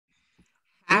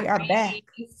We are back.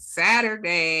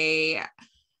 Saturday.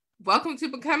 Welcome to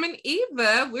Becoming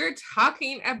Eva. We're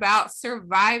talking about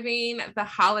surviving the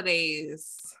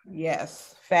holidays.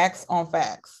 Yes, facts on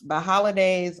facts. The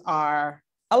holidays are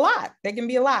a lot. They can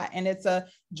be a lot. And it's a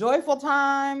joyful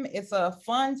time. It's a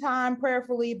fun time,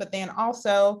 prayerfully. But then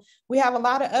also, we have a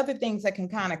lot of other things that can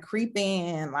kind of creep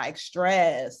in, like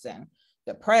stress and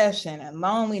depression and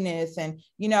loneliness and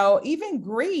even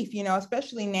grief,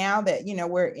 especially now that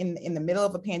we're in the middle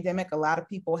of a pandemic. A lot of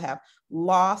people have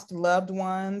lost loved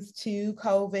ones to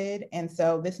COVID, and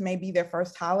so this may be their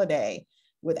first holiday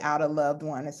without a loved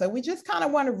one. And so we just kind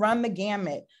of want to run the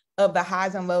gamut of the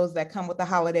highs and lows that come with the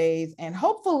holidays, and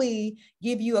hopefully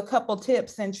give you a couple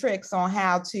tips and tricks on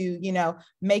how to,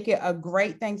 make it a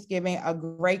great Thanksgiving, a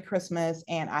great Christmas,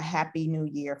 and a happy New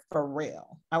Year for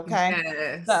real. Okay.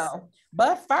 Yes. So,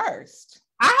 but first,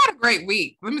 I had a great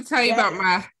week. Let me tell you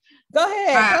about Go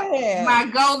ahead. My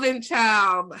golden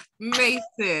child,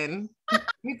 Mason. Let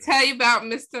me tell you about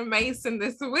Mr. Mason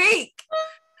this week.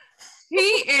 He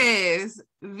is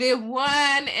the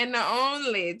one and the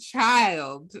only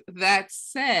child that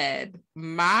said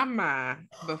mama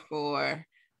before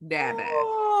dada.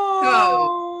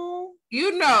 Oh.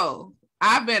 So,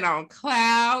 I've been on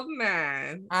cloud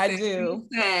nine. I do.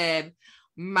 He said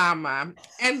mama.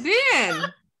 And then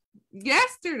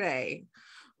yesterday,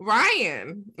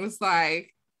 Ryan was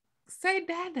like, say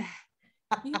dada.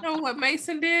 You know what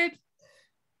Mason did?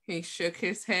 He shook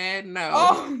his head. No.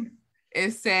 Oh.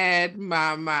 It said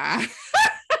mama.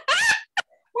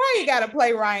 Why you gotta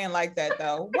play Ryan like that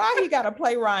though? Why he gotta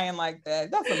play Ryan like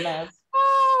that? That's a mess.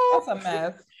 Oh, that's a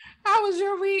mess. How was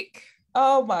your week?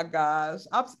 Oh my gosh.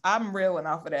 I'm reeling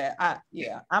off of that.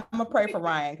 I'm gonna pray for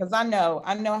Ryan because I know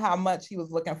how much he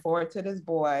was looking forward to this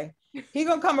boy. He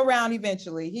gonna come around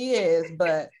eventually. He is,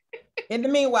 but in the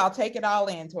meanwhile, take it all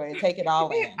in, Toya. Take it all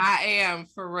in. I am,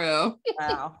 for real.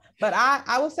 Wow. But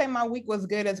I will say my week was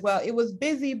good as well. It was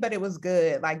busy, but it was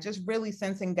good. Like just really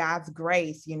sensing God's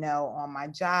grace, on my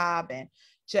job and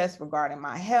just regarding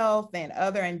my health and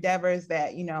other endeavors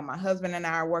that, my husband and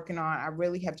I are working on. I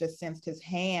really have just sensed his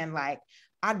hand, like,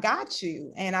 I got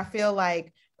you. And I feel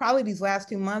like probably these last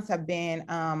 2 months have been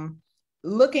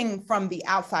looking from the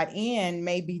outside in,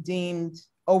 may be deemed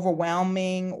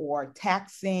overwhelming or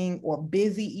taxing or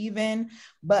busy even,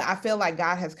 but I feel like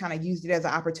God has kind of used it as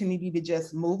an opportunity to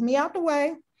just move me out the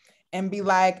way and be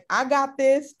like, I got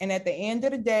this. And at the end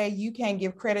of the day, you can't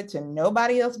give credit to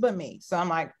nobody else but me. So I'm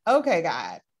like, okay,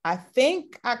 God, I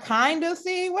think I kind of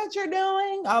see what you're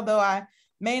doing, although I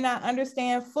may not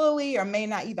understand fully or may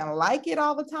not even like it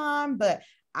all the time, but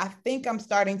I think I'm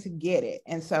starting to get it.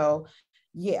 And so,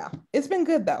 yeah, it's been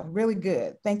good though. Really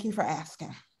good. Thank you for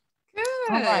asking. Good.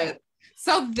 All right.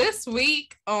 So this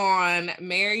week on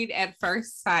Married at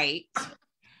First Sight,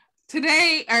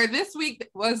 this week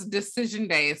was decision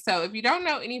day. So if you don't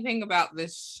know anything about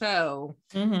this show,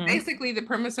 basically the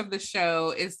premise of the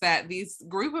show is that these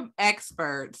group of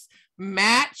experts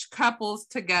match couples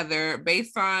together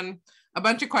based on a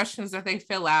bunch of questions that they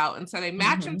fill out. And so they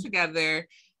match them together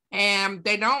and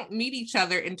they don't meet each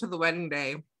other until the wedding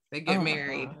day. They get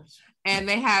married. And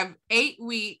they have 8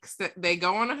 weeks that they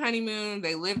go on a honeymoon.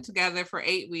 They live together for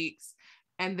 8 weeks.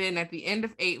 And then at the end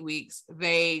of 8 weeks,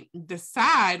 they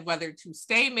decide whether to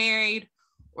stay married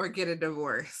or get a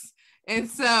divorce. And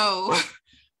so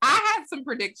I had some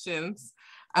predictions.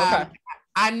 Okay.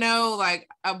 I know like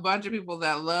a bunch of people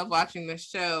that love watching this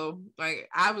show. Like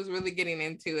I was really getting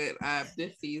into it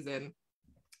this season.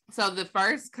 So the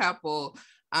first couple,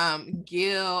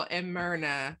 Gil and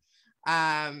Myrna,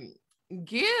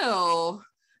 Gil,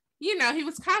 he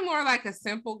was kind of more like a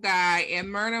simple guy, and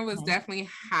Myrna was definitely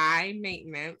high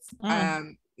maintenance.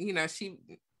 She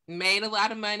made a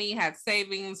lot of money, had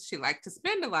savings. She liked to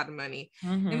spend a lot of money.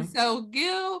 And so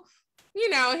Gil,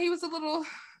 he was a little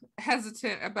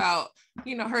hesitant about,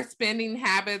 her spending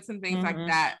habits and things like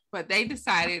that, but they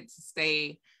decided to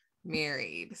stay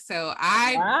married. So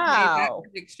I made that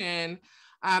prediction.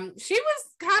 She was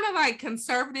kind of like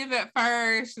conservative at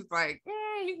first. She's like,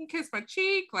 you can kiss my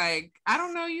cheek. Like, I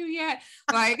don't know you yet.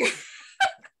 Like,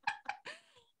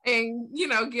 and,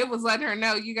 Gil was letting her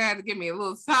know, you got to give me a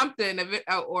little something of it,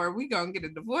 or we going to get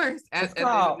a divorce. It's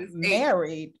called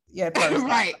married. Yeah.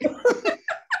 Right.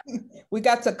 We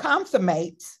got to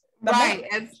consummate. Right.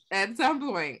 At some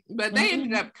point, but they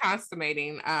ended up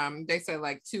consummating. They said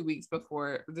like 2 weeks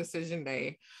before decision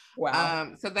day.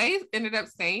 Wow. So they ended up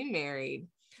staying married.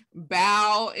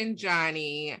 Bao and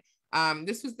Johnny.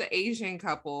 This was the Asian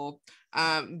couple.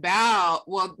 Bao,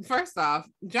 well, first off,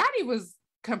 Johnny was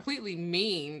completely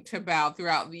mean to Bao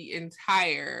throughout the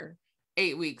entire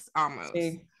 8 weeks almost.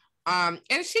 And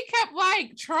she kept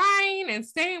like trying and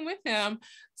staying with him.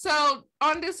 So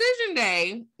on decision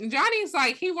day, Johnny's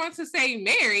like, he wants to stay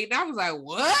married. And I was like,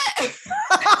 what?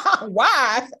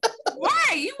 Why?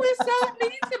 Why? You were so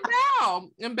mean to Belle.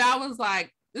 And Belle was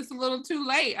like, it's a little too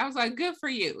late. I was like, good for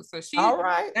you. So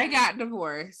they got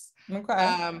divorced.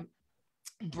 Okay.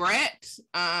 Brett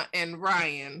and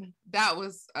Ryan, that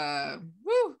was a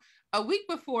week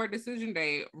before decision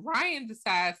day. Ryan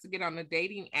decides to get on the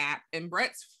dating app, and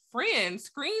Brett's friend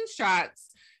screenshots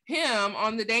him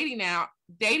on the dating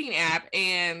app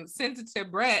and sends it to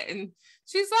Brett, and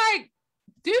she's like,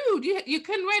 dude, you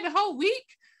couldn't wait a whole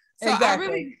week. So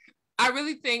exactly. I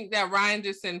really think that Ryan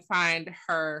just didn't find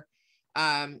her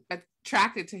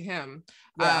attracted to him.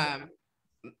 Yeah.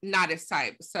 Not his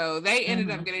type. So they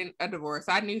ended up getting a divorce.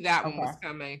 I knew that one was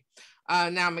coming.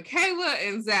 Now Michaela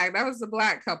and Zach, that was the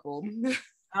Black couple.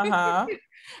 I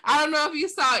don't know if you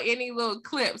saw any little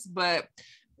clips, but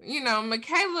you know,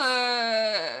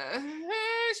 Michaela,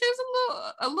 she's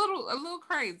a little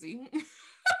crazy.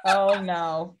 Oh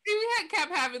no. She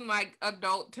kept having like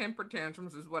adult temper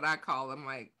tantrums, is what I call them,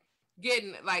 like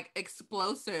getting like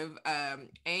explosive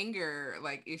anger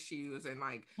like issues and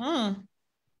like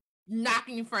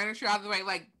knocking furniture out of the way,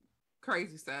 like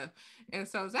crazy stuff. And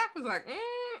so Zach was like,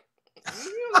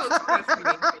 you a little too much for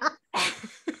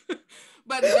me.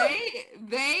 But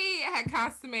they had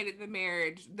consummated the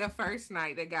marriage the first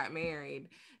night they got married.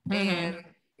 And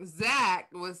Zach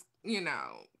was, you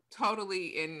know, totally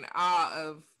in awe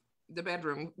of the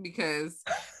bedroom because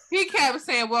he kept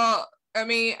saying, well, I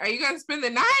mean, are you going to spend the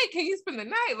night? Can you spend the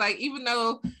night? Like, even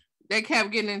though they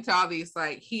kept getting into all these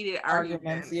like heated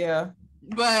arguments. Yeah.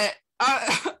 But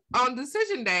on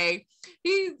decision day,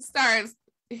 he's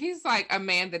like a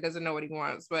man that doesn't know what he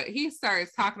wants, but he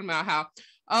starts talking about how,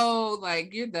 oh,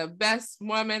 like you're the best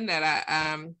woman that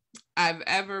I've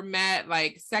ever met,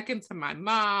 like second to my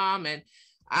mom, and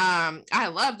I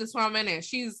love this woman, and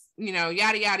she's, you know,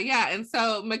 yada yada yada. And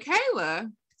so Michaela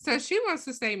says she wants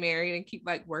to stay married and keep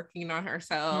like working on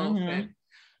herself. And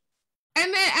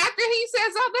then after he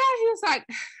says all that, he was like,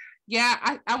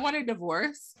 yeah, I want a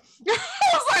divorce. I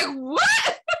was like,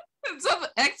 what? And so the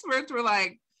experts were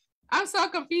like, I'm so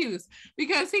confused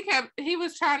because he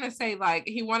was trying to say like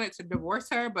he wanted to divorce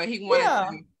her, but he wanted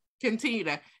to continue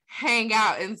to hang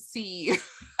out and see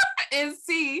and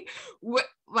see what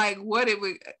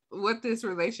this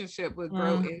relationship would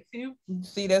grow into.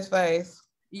 See this face.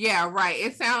 Yeah, right.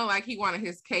 It sounded like he wanted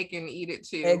his cake and eat it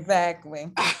too. Exactly.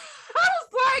 I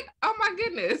was like, oh my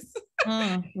goodness.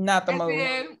 Not the move. And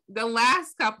then the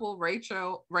last couple,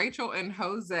 Rachel and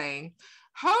Jose.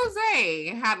 Jose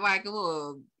had like a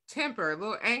little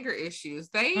anger issues.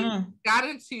 They got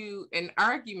into an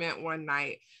argument one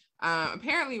night.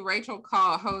 Apparently Rachel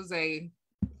called Jose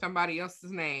somebody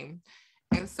else's name.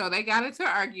 And so they got into an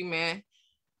argument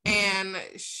and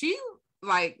she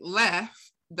like left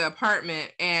the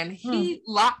apartment and he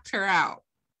locked her out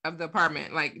of the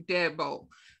apartment, like deadbolt,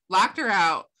 locked her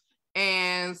out.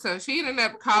 And so she ended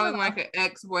up calling like an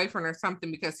ex-boyfriend or something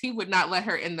because he would not let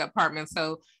her in the apartment.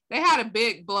 So they had a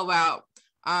big blowout.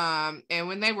 And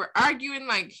when they were arguing,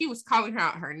 like he was calling her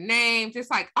out her name, just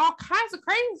like all kinds of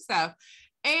crazy stuff.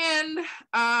 And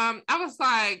I was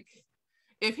like,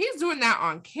 if he's doing that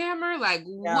on camera, like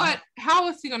how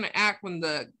is he going to act when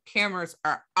the cameras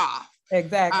are off?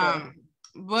 Exactly.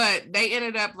 But they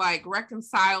ended up like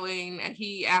reconciling and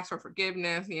he asked for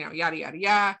forgiveness, you know, yada, yada,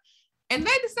 yada. And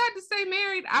they decided to stay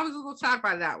married. I was a little shocked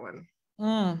by that one.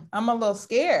 I'm a little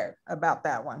scared about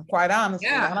that one, quite honestly.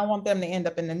 Yeah. I don't want them to end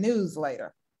up in the news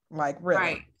later. Like, really.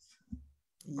 Right.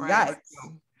 Yikes. Right.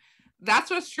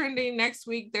 That's what's trending next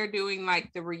week. They're doing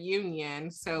like the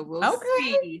reunion. So we'll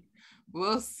see.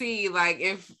 We'll see like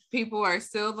if people are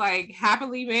still like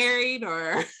happily married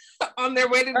or on their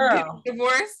way to getting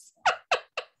divorced.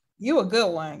 You a good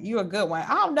one.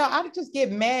 I don't know. I just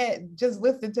get mad just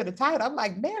listening to the title. I'm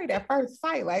like, married at first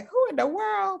sight. Like, who in the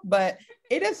world? But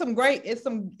it is it's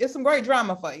some great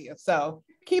drama for you. So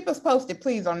keep us posted,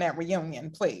 please, on that reunion,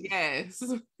 please. Yes.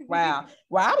 Wow.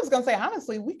 Well, I was gonna say,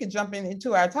 honestly, we could jump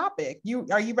into our topic.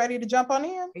 Are you ready to jump on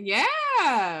in?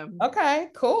 Yeah. Okay,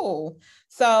 cool.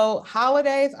 So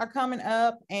holidays are coming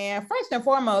up, and first and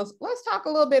foremost, let's talk a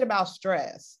little bit about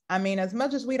stress. I mean, as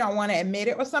much as we don't want to admit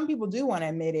it, or some people do want to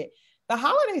admit it, the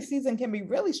holiday season can be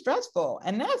really stressful.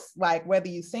 And that's like whether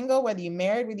you're single, whether you're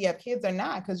married, whether you have kids or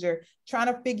not, because you're trying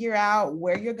to figure out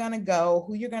where you're going to go,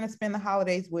 who you're going to spend the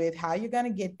holidays with, how you're going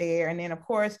to get there. And then, of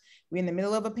course, we're in the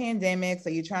middle of a pandemic. So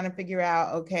you're trying to figure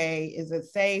out, okay, is it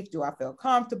safe? Do I feel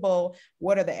comfortable?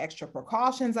 What are the extra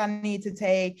precautions I need to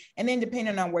take? And then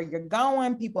depending on where you're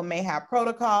going, people may have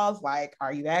protocols like,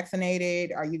 are you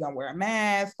vaccinated? Are you going to wear a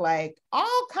mask? Like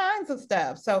all kinds of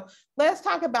stuff. So let's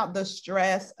talk about the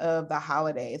stress of the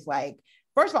holidays. Like,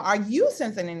 first of all, are you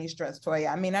sensing any stress,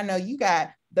 Toya? I mean, I know you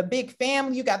got the big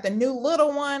family, you got the new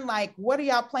little one. Like, what are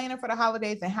y'all planning for the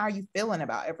holidays and how are you feeling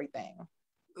about everything?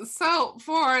 So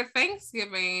for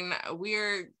Thanksgiving,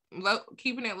 we're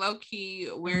keeping it low key.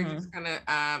 We're just gonna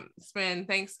spend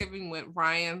Thanksgiving with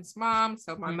Ryan's mom,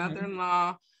 so my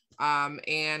mother-in-law,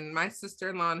 and my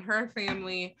sister-in-law and her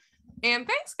family. And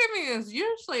Thanksgiving is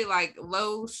usually like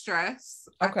low stress.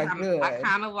 Okay, good. I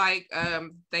kind of like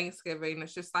Thanksgiving.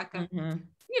 It's just like a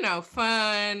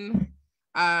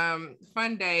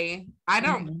fun day. I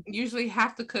don't usually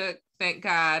have to cook, thank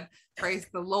God. Praise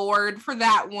the Lord for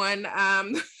that one. I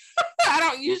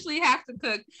don't usually have to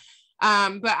cook.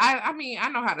 But I mean, I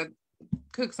know how to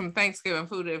cook some Thanksgiving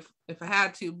food if I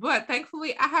had to, but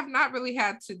thankfully I have not really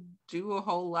had to do a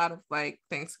whole lot of like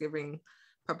Thanksgiving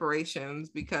preparations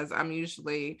because I'm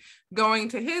usually going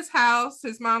to his house,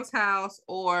 his mom's house,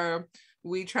 or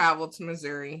we travel to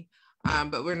Missouri.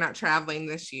 But we're not traveling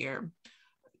this year.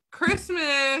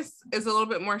 Christmas is a little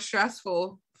bit more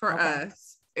stressful for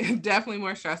us. Definitely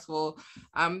more stressful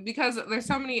because there's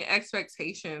so many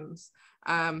expectations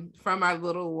from our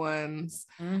little ones.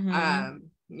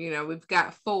 We've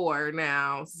got 4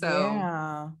 now,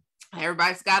 so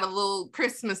everybody's got a little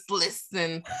Christmas list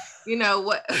and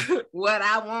what what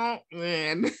I want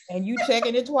and you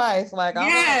checking it twice like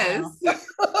yes.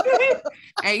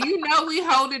 And we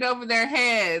hold it over their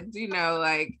heads,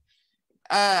 like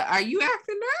are you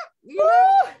acting up?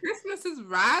 Christmas is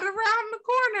right around the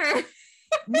corner.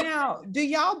 Now, do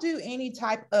y'all do any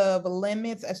type of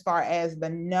limits as far as the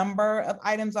number of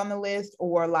items on the list,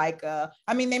 or like,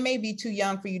 I mean, they may be too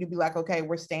young for you to be like, okay,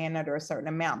 we're staying under a certain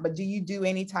amount, but do you do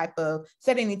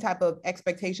set any type of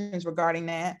expectations regarding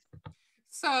that?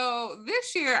 So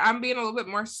this year I'm being a little bit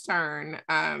more stern.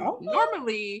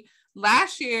 Normally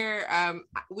last year,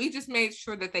 we just made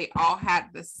sure that they all had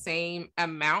the same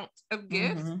amount of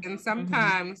gifts. And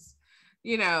sometimes,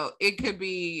 it could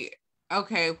be,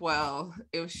 okay, well,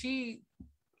 if she,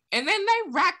 and then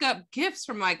they rack up gifts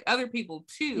from like other people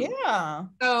too. Yeah.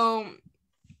 So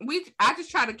I just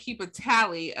try to keep a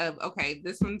tally of, okay,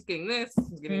 this one's getting this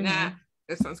one's getting that,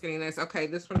 this one's getting this. Okay,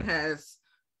 this one has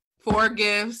 4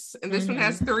 gifts and this one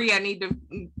has 3. I need to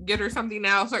get her something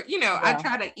else. Or, I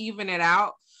try to even it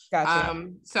out. Gotcha.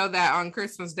 So that on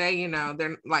Christmas Day,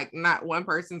 they're like not one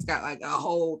person's got like a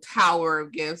whole tower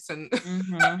of gifts and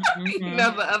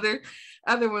the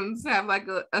other ones have like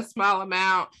a small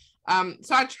amount.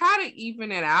 So I try to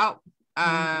even it out.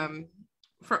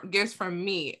 For gifts from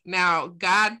me. Now,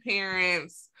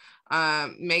 godparents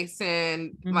may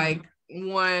send like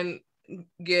one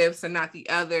gifts and not the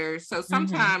other. So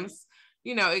sometimes,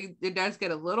 it does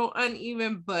get a little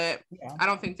uneven, but I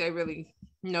don't think they really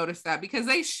notice that because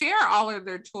they share all of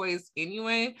their toys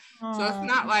anyway. So it's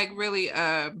not like really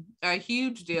a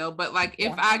huge deal, but like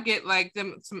if I get like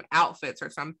them some outfits or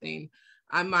something,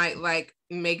 I might like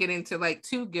make it into like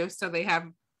 2 gifts so they have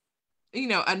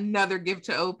another gift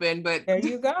to open. But there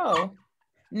you go.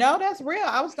 No, that's real.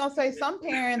 I was gonna say some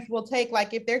parents will take,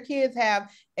 like, if their kids have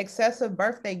excessive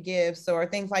birthday gifts or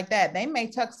things like that, they may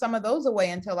tuck some of those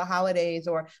away until the holidays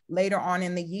or later on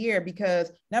in the year,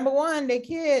 because number one, the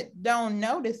kid don't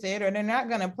notice it or they're not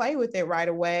gonna play with it right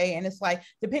away. And it's like,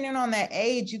 depending on that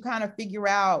age, you kind of figure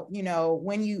out,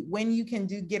 when you can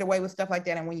get away with stuff like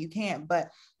that and when you can't. But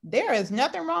there is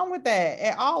nothing wrong with that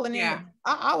at all. And then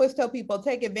I always tell people,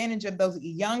 take advantage of those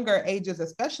younger ages,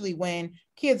 especially when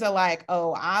kids are like,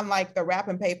 oh, I like the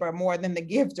wrapping paper more than the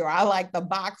gift, or I like the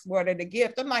box more than the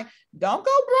gift. I'm like, don't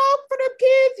go broke for the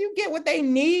kids. You get what they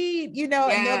need, and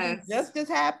they'll be just as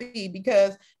happy,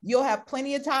 because you'll have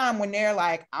plenty of time when they're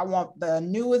like, I want the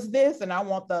newest this and I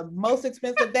want the most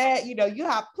expensive that, you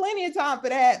have plenty of time for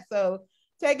that. So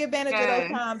take advantage of those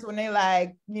times when they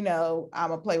like, I'm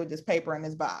gonna play with this paper in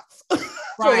this box.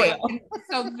 Right.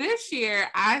 So this year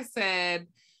I said,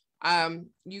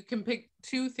 you can pick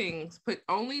 2 things, put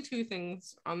only 2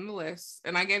 things on the list.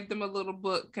 And I gave them a little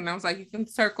book and I was like, you can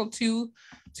circle two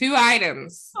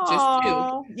items.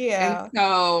 Aww, just 2. Yeah. And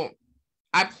so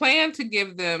I plan to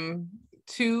give them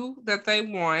 2 that they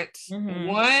want.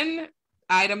 One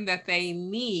item that they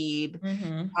need.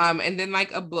 And then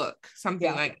like a book,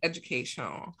 something like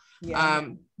educational.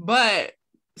 But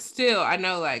still, I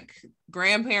know like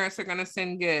grandparents are going to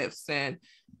send gifts, and,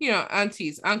 you know,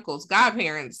 aunties, uncles,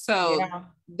 godparents. So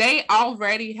they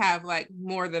already have like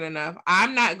more than enough.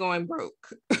 I'm not going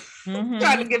broke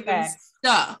trying to give them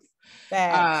stuff.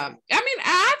 I mean,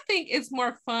 I think it's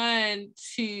more fun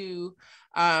to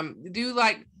do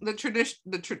like the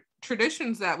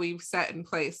traditions that we've set in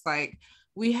place. Like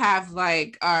we have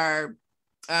like our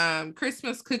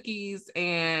Christmas cookies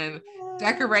and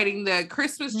decorating the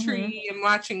Christmas tree and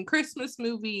watching Christmas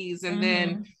movies, and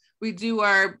then we do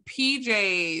our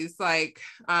PJs. Like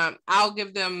I'll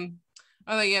give them,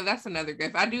 oh yeah, that's another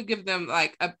gift. I do give them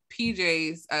like a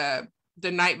PJs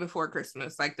the night before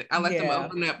Christmas. Like I let them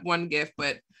open up one gift,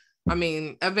 but I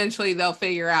mean, eventually they'll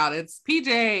figure out it's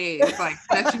PJs like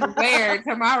that you wear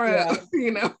tomorrow,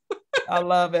 you know. I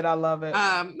love it. Like,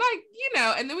 you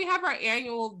know, and then we have our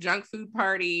annual junk food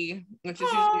party, which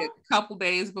is usually a couple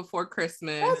days before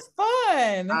Christmas. That's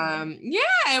fun.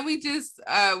 And we just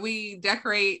we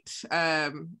decorate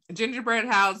gingerbread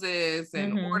houses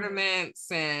and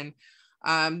ornaments, and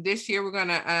this year we're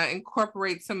gonna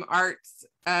incorporate some arts,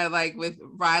 like with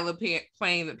Ryla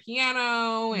playing the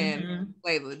piano and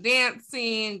Layla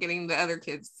dancing, getting the other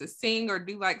kids to sing or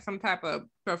do like some type of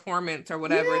performance or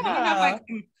whatever. And then we have like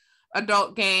some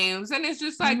adult games, and it's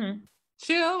just like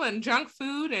chill and junk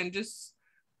food and just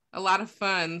a lot of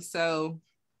fun. So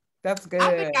that's good.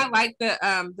 I think I like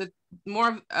the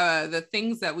more of the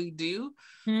things that we do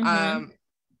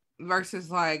versus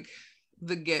like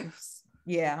the gifts.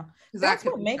 Yeah, that's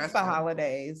what makes the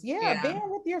holidays. Being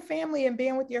with your family and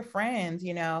being with your friends.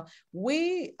 You know,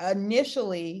 we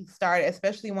initially started,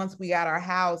 especially once we got our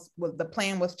house, the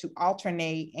plan was to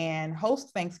alternate and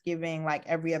host Thanksgiving like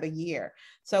every other year.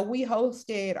 So we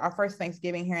hosted our first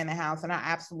Thanksgiving here in the house, and I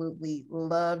absolutely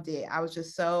loved it.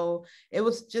 It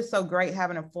was just so great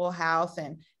having a full house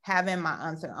and having my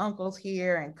aunts and uncles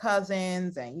here and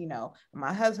cousins, and, you know,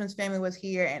 my husband's family was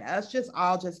here, and us just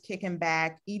all just kicking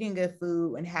back, eating good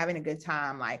food and having a good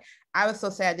time. Like, I was so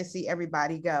sad to see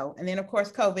everybody go. And then of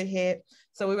course, COVID hit.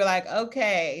 So we were like,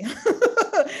 okay,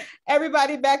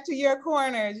 everybody back to your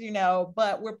corners, you know,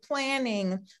 but we're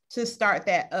planning to start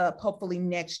that up hopefully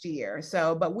next year.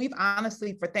 So, but we've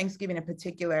honestly, for Thanksgiving in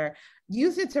particular,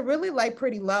 used it to really lay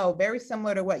pretty low, very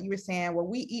similar to what you were saying, where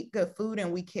we eat good food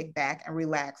and we kick back and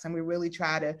relax. And we really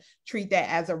try to treat that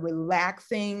as a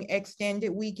relaxing extended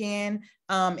weekend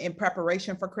in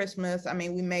preparation for Christmas. I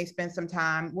mean, we may spend some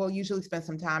time, we'll usually spend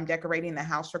some time decorating the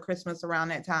house for Christmas around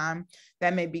that time.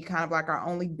 That may be kind of like our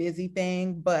only busy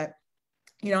thing, but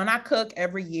you know, and I cook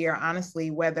every year,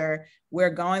 honestly, whether we're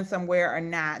going somewhere or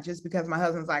not, just because my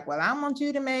husband's like, well, I want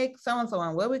you to make so-and-so,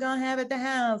 and what are we going to have at the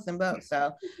house? And but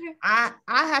so I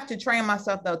have to train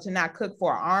myself, though, to not cook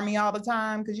for an army all the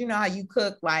time. Because you know how you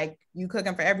cook, like you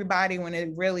cooking for everybody when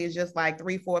it really is just like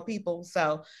 3-4 people.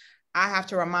 So I have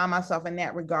to remind myself in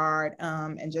that regard,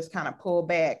 and just kind of pull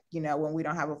back, you know, when we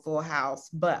don't have a full house.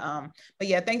 But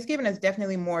yeah, Thanksgiving is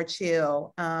definitely more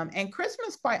chill. And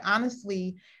Christmas, quite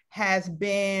honestly, has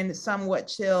been somewhat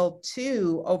chill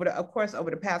too over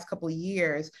the past couple of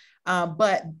years.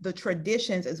 But the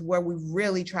traditions is where we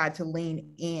really tried to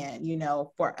lean in, you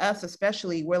know, for us,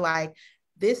 especially, we're like,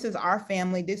 this is our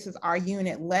family, this is our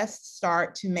unit. Let's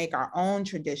start to make our own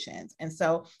traditions. And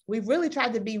so we've really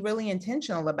tried to be really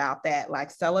intentional about that,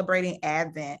 like celebrating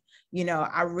Advent. You know,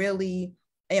 I really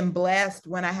am blessed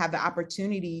when I have the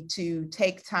opportunity to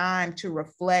take time to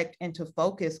reflect and to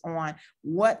focus on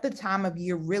what the time of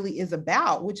year really is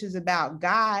about, which is about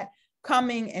God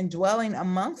coming and dwelling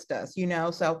amongst us, you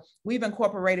know. So we've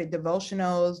incorporated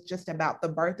devotionals just about the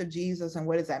birth of Jesus and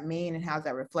what does that mean and how's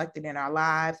that reflected in our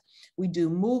lives. We do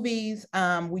movies.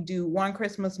 We do one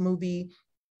Christmas movie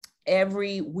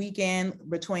every weekend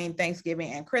between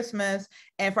Thanksgiving and Christmas.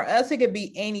 And for us, it could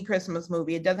be any Christmas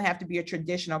movie. It doesn't have to be a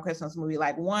traditional Christmas movie.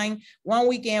 Like one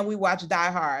weekend we watched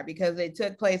Die Hard because it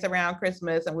took place around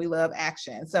Christmas and we love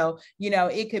action. So, you know,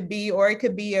 it could be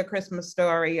a Christmas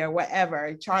Story or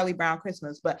whatever, Charlie Brown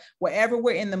Christmas, but wherever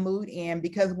we're in the mood in,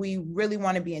 because we really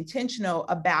want to be intentional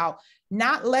about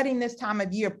not letting this time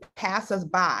of year pass us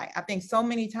by. I think so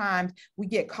many times we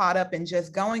get caught up in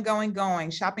just going,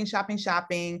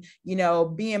 shopping, you know,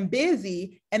 being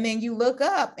busy. And then you look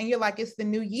up and you're like, it's the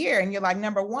new year. And you're like,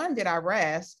 number one, did I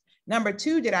rest? Number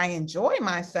two, did I enjoy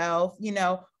myself? You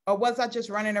know, Or was I just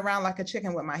running around like a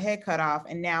chicken with my head cut off?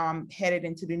 And now I'm headed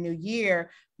into the new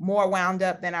year more wound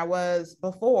up than I was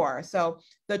before. So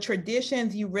the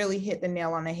traditions, you really hit the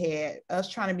nail on the head. Us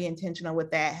trying to be intentional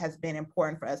with that has been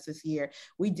important for us this year.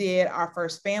 We did our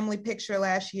first family picture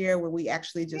last year where we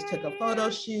actually just took a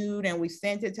photo shoot and we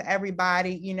sent it to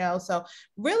everybody, you know. So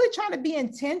really trying to be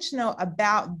intentional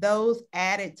about those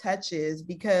added touches,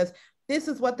 because this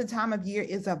is what the time of year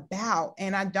is about.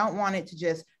 And I don't want it to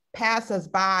just pass us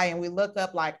by and we look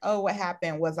up like, oh, what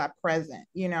happened? Was I present?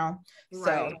 You know? Right.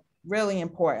 So really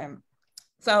important.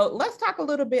 So let's talk a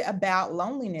little bit about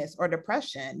loneliness or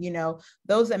depression. You know,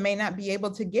 those that may not be able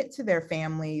to get to their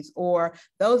families, or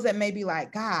those that may be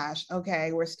like, gosh,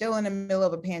 okay, we're still in the middle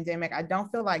of a pandemic. I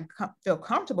don't feel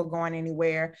comfortable going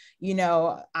anywhere. You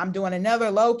know, I'm doing another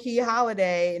low key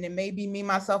holiday and it may be me,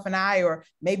 myself, and I, or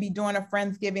maybe doing a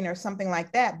Friendsgiving or something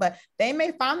like that. But they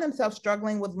may find themselves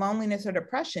struggling with loneliness or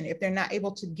depression if they're not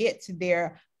able to get to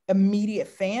their immediate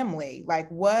family. Like,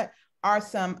 what are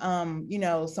some you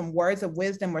know, some words of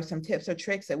wisdom or some tips or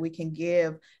tricks that we can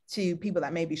give to people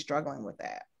that may be struggling with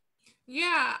that?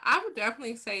 Yeah, I would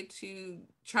definitely say to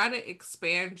try to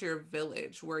expand your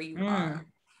village where you are.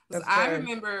 'Cause That's I good.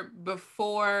 remember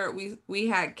before we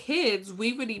had kids,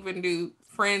 we would even do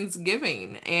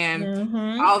Friendsgiving, and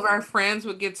all of our friends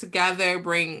would get together,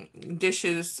 bring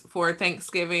dishes for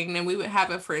Thanksgiving, and we would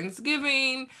have a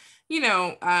Friendsgiving,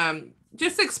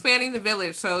 just expanding the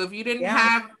village. So if you didn't Yeah.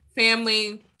 have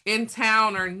family in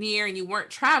town or near and you weren't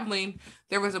traveling,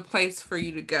 there was a place for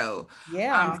you to go.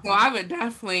 Yeah. So I would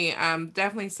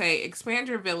definitely say expand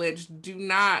your village. Do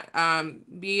not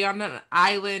be on an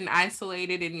island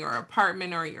isolated in your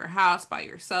apartment or your house by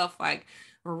yourself. Like,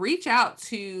 reach out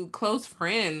to close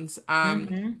friends.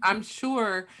 I'm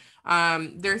sure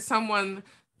there's someone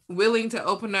willing to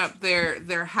open up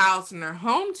their house and their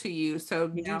home to you. So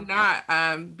do Yeah.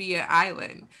 not be an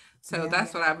island. So Yeah.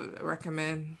 that's what I would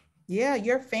recommend. Yeah,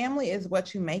 your family is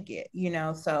what you make it, you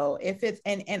know. So if it's,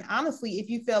 and honestly, if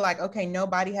you feel like, okay,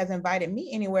 nobody has invited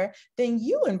me anywhere, then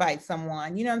you invite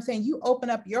someone. You know what I'm saying? You open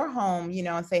up your home, you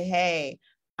know, and say, hey,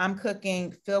 I'm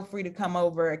cooking, feel free to come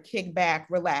over, kick back,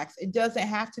 relax. It doesn't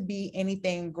have to be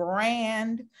anything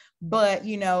grand, but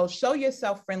you know, show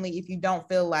yourself friendly if you don't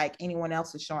feel like anyone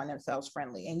else is showing themselves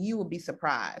friendly, and you will be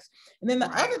surprised. And then the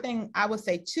Right. other thing I would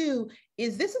say too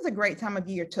is this is a great time of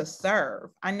year to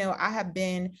serve. I know I have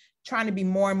been trying to be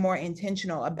more and more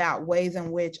intentional about ways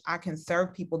in which I can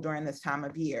serve people during this time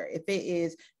of year. If it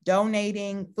is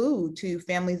donating food to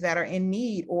families that are in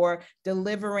need, or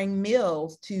delivering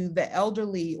meals to the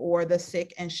elderly or the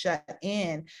sick and shut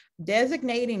in,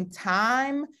 designating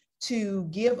time to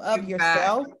give of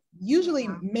yourself usually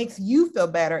makes you feel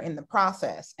better in the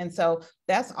process. And so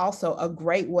that's also a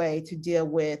great way to deal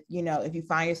with, you know, if you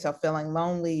find yourself feeling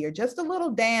lonely or just a little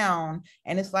down,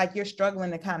 and it's like you're struggling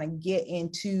to kind of get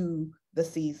into the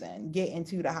season, get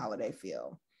into the holiday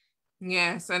feel.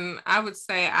 Yes, and I would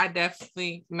say I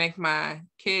definitely make my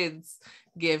kids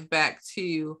give back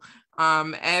too.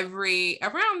 Every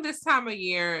around this time of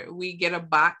year, we get a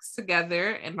box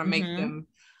together, and I make them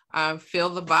fill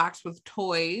the box with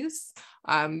toys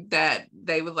that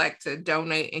they would like to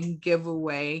donate and give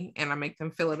away, and I make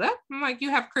them fill it up. I'm like, you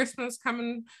have Christmas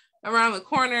coming around the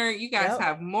corner. You guys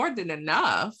have more than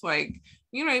enough. Like,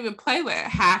 you don't even play with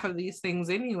half of these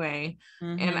things anyway.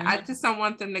 And I just don't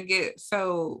want them to get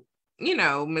so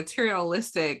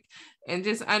materialistic, and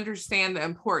just understand the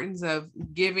importance of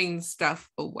giving stuff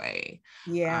away.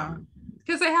 Yeah.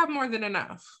 Because they have more than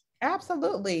enough.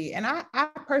 Absolutely. And I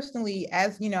personally,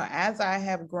 as you know, as I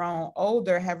have grown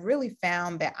older, have really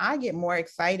found that I get more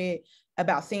excited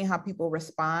about seeing how people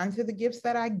respond to the gifts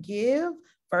that I give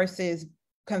versus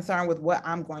concerned with what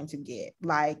I'm going to get.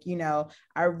 Like, you know,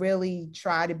 I really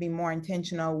try to be more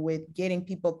intentional with getting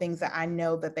people things that I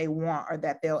know that they want or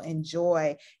that they'll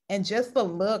enjoy. And just the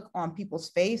look on people's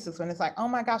faces when it's like, oh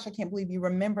my gosh, I can't believe you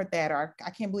remembered that, or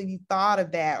I can't believe you thought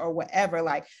of that, or whatever.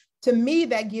 Like, to me,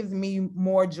 that gives me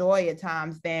more joy at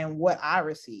times than what I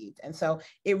received. And so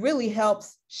it really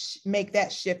helps make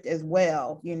that shift as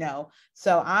well, you know.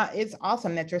 So it's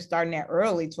awesome that you're starting that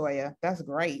early, Toya. That's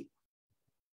great.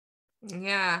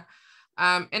 Yeah.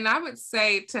 And I would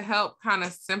say to help kind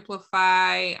of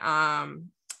simplify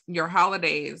your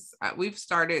holidays,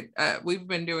 we've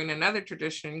been doing another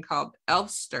tradition called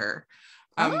Elfster,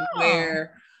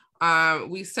 where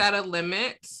we set a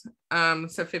limit to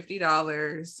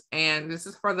 $50, and this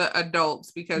is for the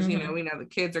adults because we know the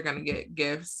kids are going to get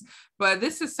gifts, but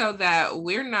this is so that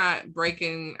we're not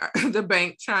breaking the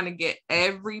bank trying to get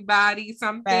everybody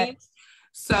something.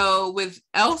 So with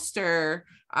Elfster,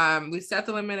 we set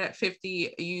the limit at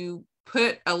 50. You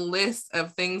put a list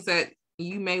of things that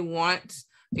you may want.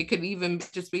 It could even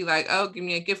just be like, oh, give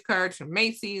me a gift card to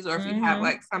Macy's, or if you have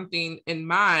like something in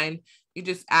mind, you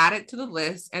just add it to the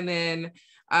list. And then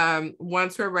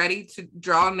once we're ready to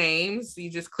draw names, you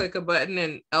just click a button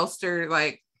and Elster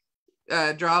like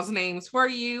draws names for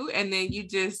you, and then you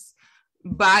just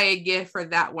buy a gift for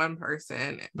that one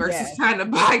person versus trying to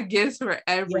buy gifts for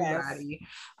everybody.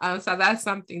 So that's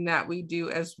something that we do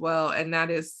as well, and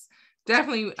that is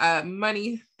definitely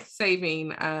money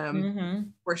saving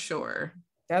for sure.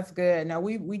 That's good. Now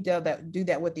we do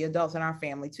that with the adults in our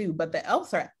family too, but the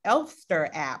Elster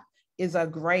app is a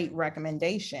great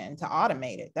recommendation to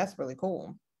automate it. That's really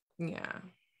cool. Yeah.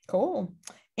 Cool.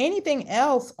 Anything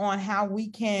else on how we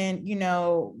can,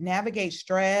 navigate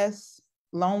stress,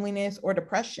 loneliness, or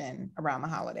depression around the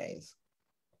holidays?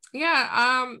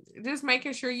 Yeah, just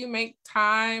making sure you make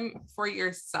time for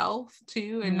yourself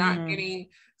too, and not getting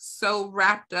so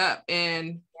wrapped up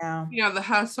in the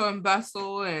hustle and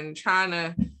bustle and trying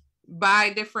to buy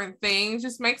different things.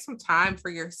 Just make some time for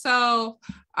yourself.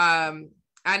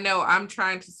 I know I'm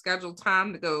trying to schedule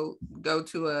time to go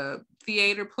to a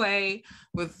theater play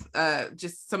with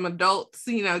just some adults,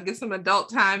 get some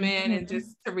adult time in, and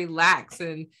just to relax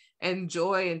and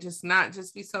enjoy, and just not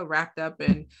just be so wrapped up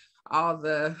in all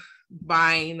the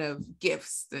buying of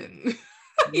gifts and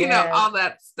all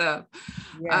that stuff.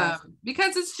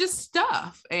 Because it's just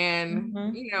stuff, and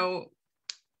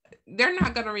they're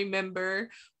not going to remember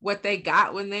what they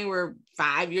got when they were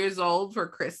 5 years old for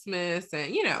Christmas,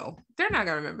 and they're not going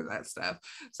to remember that stuff.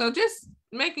 So just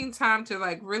making time to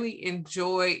like really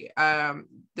enjoy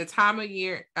the time of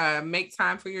year, make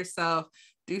time for yourself,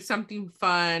 do something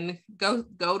fun, go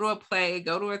to a play,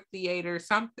 go to a theater,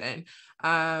 something.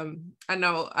 I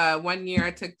know one year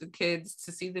I took the kids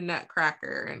to see the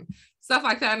Nutcracker and stuff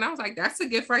like that, and I was like, that's a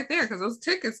gift right there, because those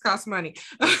tickets cost money.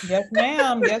 Yes,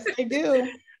 ma'am. Yes, they do.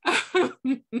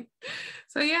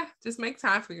 So yeah, just make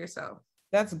time for yourself.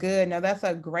 That's good. Now that's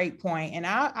a great point. And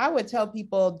I would tell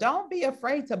people, don't be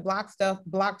afraid to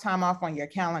block time off on your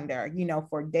calendar,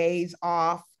 for days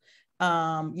off,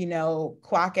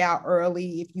 clock out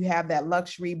early if you have that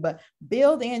luxury, but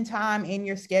build in time in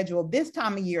your schedule this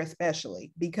time of year,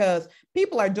 especially because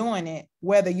people are doing it,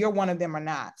 whether you're one of them or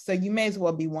not. So you may as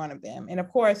well be one of them. And of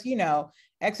course,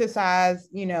 exercise,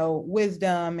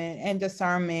 wisdom and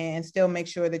discernment, and still make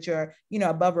sure that you're,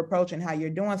 above reproach in how you're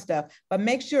doing stuff, but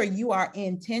make sure you are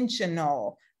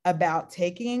intentional about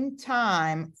taking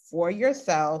time for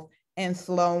yourself and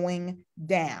slowing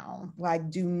down. Like,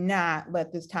 do not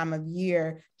let this time of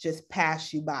year just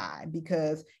pass you by,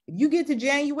 because if you get to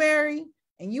January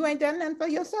and you ain't done nothing for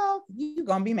yourself, you're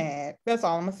going to be mad. That's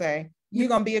all I'm going to say. You're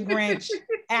going to be a Grinch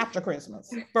after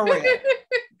Christmas, for real.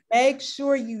 Make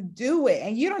sure you do it.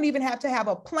 And you don't even have to have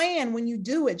a plan when you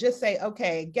do it. Just say,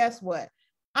 okay, guess what?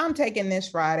 I'm taking this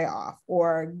Friday off.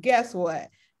 Or guess what?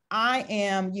 I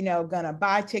am, going to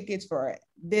buy tickets for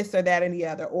this or that and the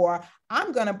other. Or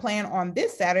I'm going to plan on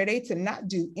this Saturday to not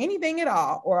do anything at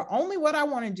all, or only what I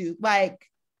want to do. Like,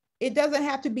 it doesn't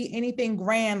have to be anything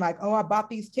grand, like, oh, I bought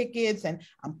these tickets and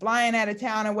I'm flying out of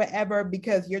town or whatever,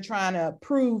 because you're trying to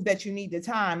prove that you need the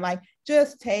time. Like,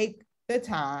 just take the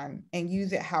time and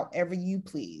use it however you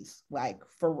please, like,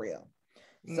 for real.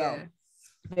 So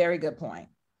very good point.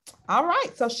 All right,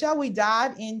 so shall we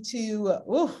dive into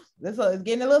this is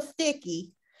getting a little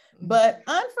sticky, but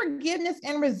unforgiveness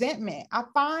and resentment. I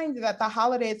find that the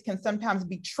holidays can sometimes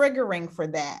be triggering for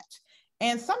that.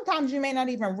 And sometimes you may not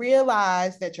even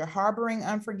realize that you're harboring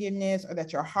unforgiveness or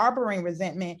that you're harboring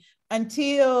resentment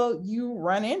until you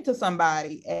run into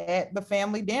somebody at the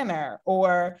family dinner,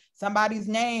 or somebody's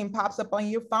name pops up on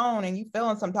your phone and you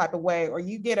feeling some type of way, or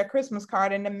you get a Christmas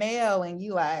card in the mail and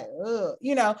you like,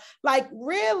 ugh, like,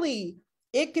 really,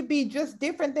 it could be just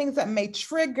different things that may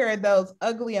trigger those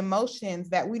ugly emotions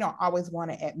that we don't always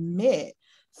want to admit.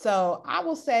 So I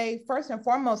will say, first and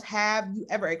foremost, have you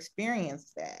ever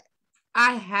experienced that?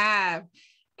 I have.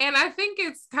 And I think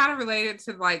it's kind of related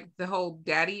to like the whole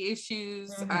daddy issues,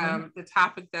 the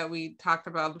topic that we talked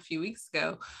about a few weeks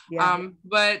ago. Yeah.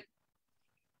 But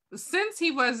since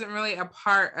he wasn't really a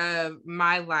part of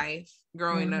my life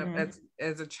growing up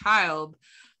as a child,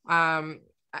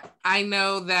 I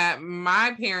know that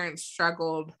my parents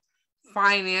struggled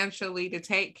financially to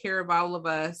take care of all of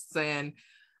us. And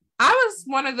I was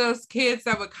one of those kids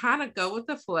that would kind of go with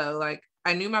the flow. Like,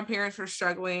 I knew my parents were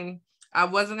struggling. I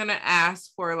wasn't going to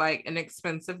ask for like an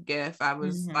expensive gift. I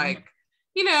was like,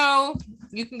 you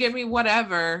can give me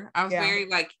whatever. I was very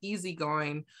like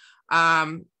easygoing.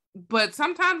 But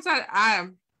sometimes I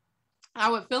I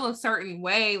would feel a certain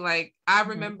way. Like I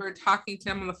remember talking to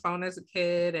him on the phone as a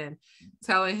kid and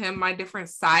telling him my different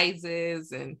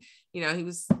sizes. And, you know, he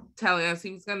was telling us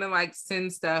he was going to like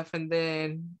send stuff, and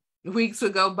then weeks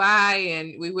would go by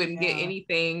and we wouldn't get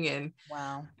anything. And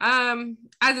wow.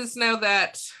 I just know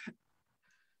that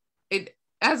it,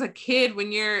 as a kid,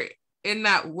 when you're in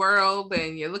that world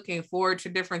and you're looking forward to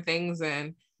different things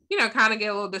and, you know, kind of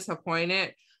get a little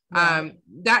disappointed,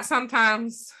 that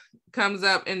sometimes comes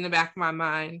up in the back of my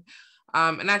mind.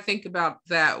 And I think about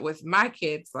that with my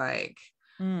kids, like,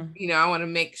 you know, I want to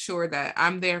make sure that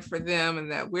I'm there for them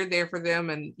and that we're there for them.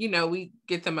 And, you know, we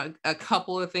get them a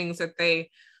couple of things that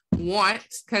they want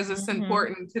because it's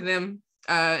important to them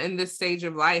in this stage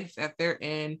of life that they're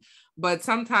in. But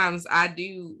sometimes I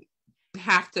do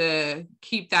have to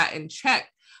keep that in check.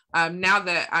 Now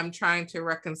that I'm trying to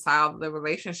reconcile the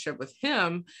relationship with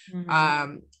him,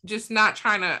 just not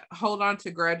trying to hold on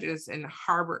to grudges and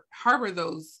harbor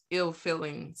those ill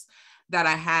feelings that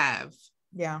I have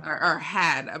or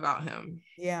had about him.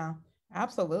 Yeah,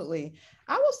 absolutely.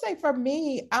 I will say for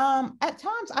me, at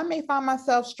times I may find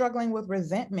myself struggling with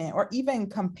resentment or even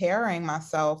comparing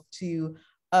myself to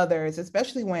others,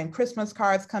 especially when Christmas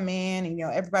cards come in and, you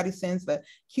know, everybody sends the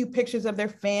cute pictures of their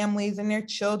families and their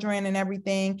children and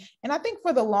everything. And I think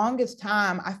for the longest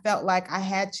time, I felt like I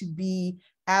had to be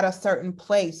at a certain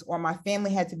place, or my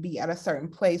family had to be at a certain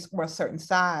place or a certain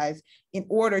size in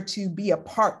order to be a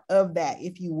part of that,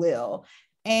 if you will.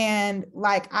 And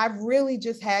like, I've really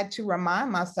just had to remind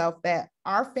myself that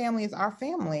our family is our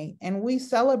family and we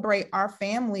celebrate our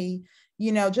family,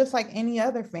 you know, just like any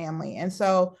other family. And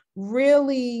so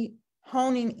really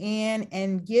honing in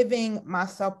and giving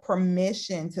myself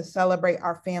permission to celebrate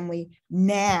our family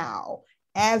now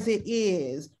as it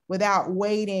is, without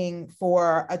waiting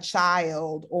for a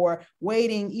child or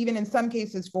waiting, even in some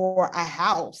cases, for a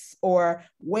house or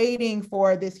waiting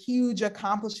for this huge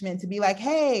accomplishment to be like,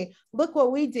 hey, look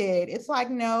what we did. It's like,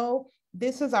 no,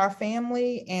 this is our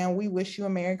family and we wish you a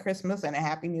Merry Christmas and a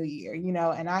Happy New Year, you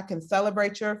know, and I can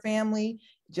celebrate your family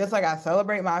just like I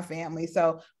celebrate my family.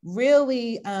 So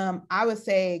really, I would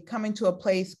say coming to a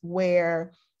place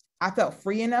where I felt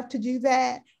free enough to do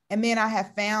that. And then I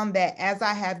have found that as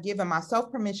I have given myself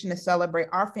permission to celebrate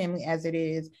our family as it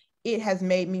is, it has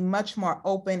made me much more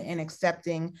open and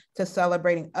accepting to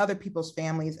celebrating other people's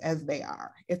families as they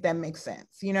are, if that makes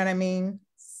sense. You know what I mean?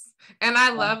 And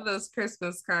I love those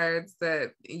Christmas cards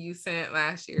that you sent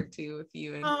last year too, with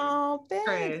you and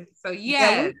Chris. So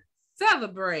yes,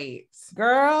 celebrate.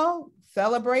 Girl,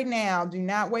 celebrate now. Do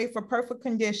not wait for perfect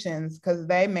conditions because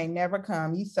they may never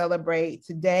come. You celebrate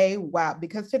today. Wow,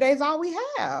 because today's all we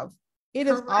have. It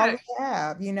is all we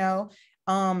have, you know.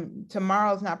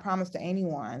 Tomorrow is not promised to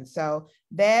anyone. So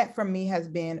that for me has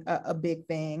been a big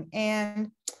thing.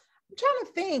 And I'm trying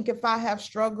to think if I have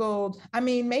struggled. I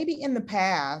mean, maybe in the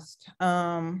past,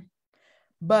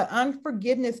 but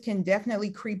unforgiveness can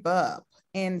definitely creep up.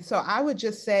 And so I would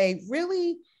just say,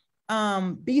 really,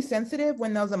 be sensitive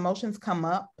when those emotions come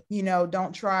up. You know,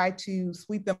 don't try to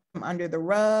sweep them under the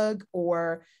rug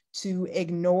or to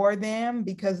ignore them,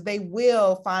 because they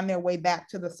will find their way back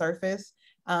to the surface.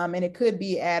 And it could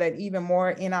be at an even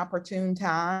more inopportune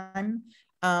time.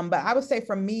 But I would say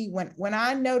for me, when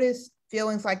I notice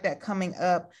feelings like that coming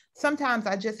up, sometimes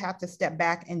I just have to step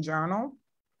back and journal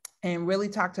and really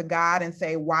talk to God and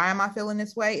say, why am I feeling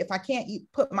this way? If I can't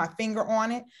put my finger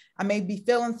on it, I may be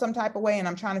feeling some type of way and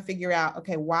I'm trying to figure out,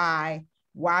 okay, why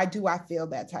do I feel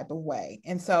that type of way?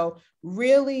 And so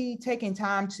really taking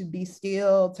time to be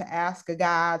still, to ask a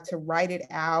God to write it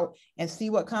out and see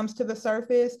what comes to the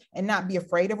surface and not be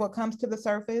afraid of what comes to the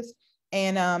surface.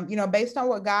 And, you know, based on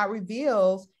what God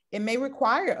reveals, it may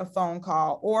require a phone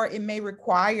call, or it may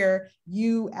require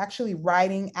you actually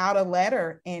writing out a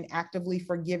letter and actively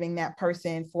forgiving that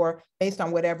person for based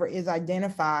on whatever is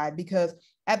identified. Because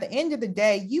at the end of the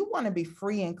day, you want to be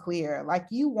free and clear. Like,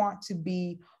 you want to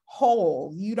be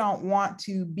whole. You don't want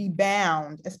to be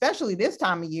bound, especially this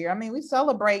time of year. I mean, we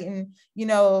celebrating, you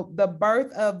know, the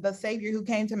birth of the Savior who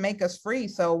came to make us free.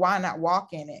 So why not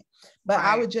walk in it? But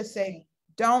I would just say,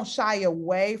 don't shy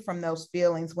away from those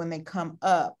feelings when they come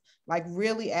up. Like,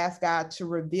 really ask God to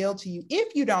reveal to you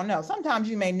if you don't know. Sometimes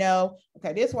you may know,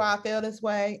 okay, this is why I feel this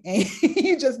way. And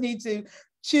you just need to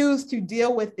choose to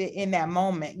deal with it in that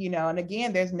moment, you know. And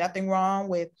again, there's nothing wrong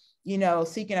with, you know,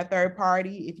 seeking a third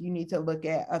party if you need to look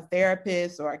at a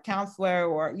therapist or a counselor,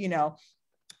 or, you know,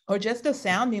 or just a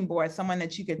sounding board, someone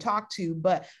that you could talk to.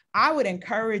 But I would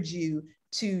encourage you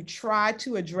to try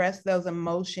to address those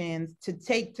emotions,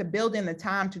 to build in the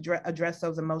time to address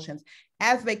those emotions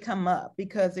as they come up.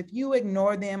 Because if you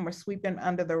ignore them or sweep them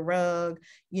under the rug,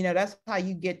 that's how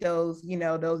you get those,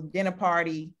 those dinner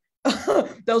party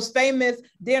those famous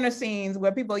dinner scenes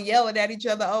where people yelling at each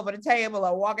other over the table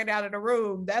or walking out of the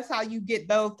room. That's how you get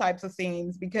those types of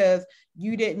scenes, because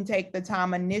you didn't take the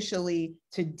time initially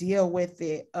to deal with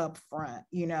it up front,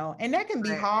 and that can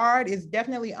be hard. It's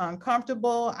definitely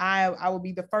uncomfortable. I will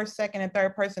be the first, second, and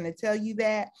third person to tell you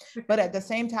that. But at the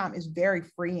same time, it's very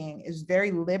freeing. It's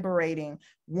very liberating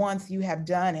once you have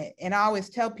done it. And I always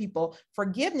tell people,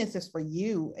 forgiveness is for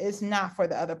you. It's not for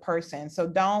the other person. So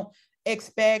don't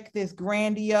expect this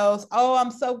grandiose, oh,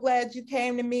 I'm so glad you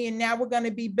came to me and now we're going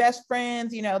to be best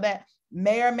friends, that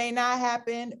may or may not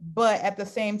happen. But at the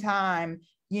same time,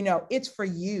 it's for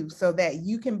you so that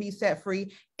you can be set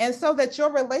free, and so that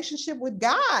your relationship with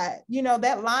God,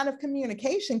 that line of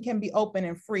communication can be open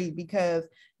and free, because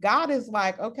God is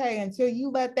like, okay, until you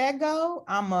let that go,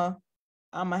 I'm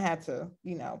gonna have to,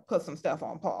 put some stuff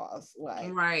on pause.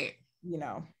 Like, right.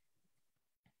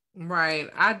 Right.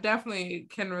 I definitely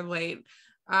can relate.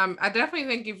 I definitely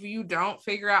think if you don't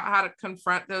figure out how to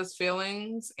confront those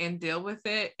feelings and deal with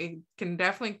it, it can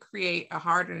definitely create a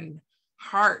hardened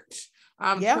heart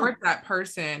towards that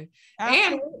person.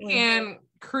 Absolutely. And can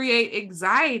create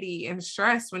anxiety and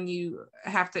stress when you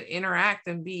have to interact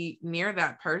and be near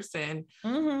that person.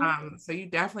 Mm-hmm. So you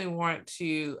definitely want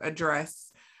to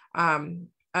address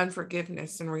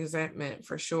unforgiveness and resentment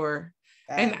for sure.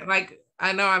 And like,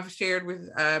 I know I've shared with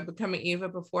Becoming Eva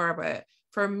before, but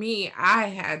for me, I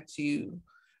had to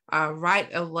write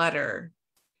a letter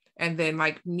and then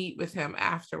like meet with him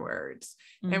afterwards,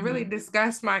 mm-hmm. and really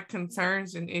discuss my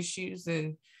concerns and issues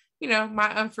and,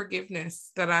 my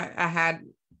unforgiveness that I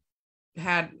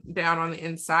had down on the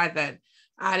inside that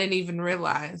I didn't even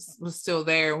realize was still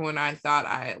there when I thought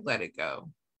I had let it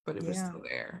go, but it was still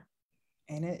there.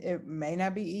 And it may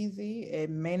not be easy. It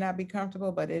may not be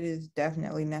comfortable, but it is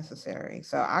definitely necessary.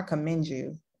 So I commend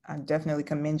you. I definitely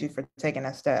commend you for taking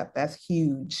that step. That's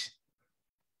huge.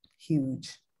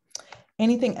 Huge.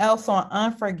 Anything else on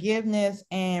unforgiveness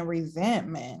and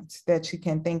resentment that you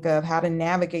can think of, how to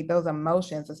navigate those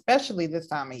emotions, especially this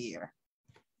time of year?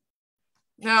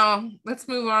 No, let's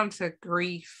move on to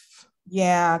grief.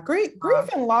 Yeah, grief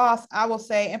and loss, I will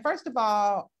say. And first of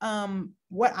all,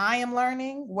 what I am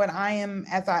learning,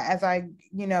 as I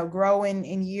grow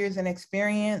in years and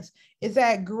experience, is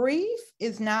that grief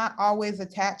is not always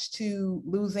attached to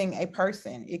losing a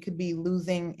person. It could be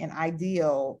losing an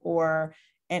ideal or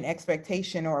an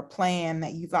expectation or a plan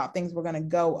that you thought things were going to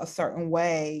go a certain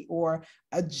way, or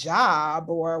a job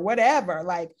or whatever.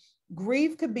 Like,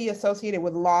 grief could be associated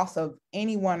with loss of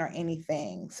anyone or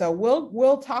anything. So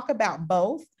we'll talk about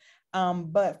both.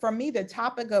 But for me, the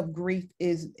topic of grief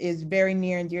is very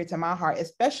near and dear to my heart,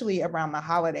 especially around the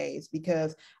holidays,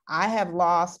 because I have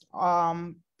lost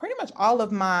pretty much all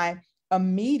of my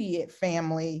immediate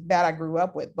family that I grew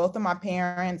up with. Both of my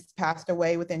parents passed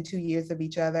away within 2 years of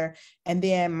each other. And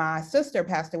then my sister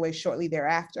passed away shortly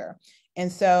thereafter.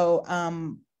 And so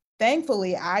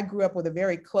thankfully, I grew up with a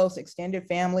very close extended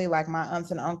family, like my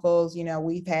aunts and uncles.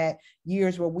 We've had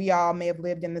years where we all may have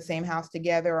lived in the same house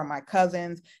together, or my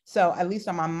cousins. So at least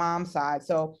on my mom's side.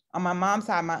 So on my mom's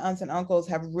side, my aunts and uncles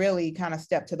have really kind of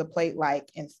stepped to the plate,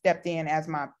 and stepped in as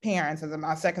my parents, as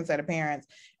my second set of parents.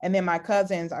 And then my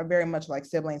cousins are very much like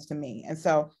siblings to me. And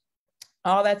so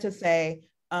all that to say,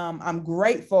 I'm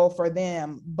grateful for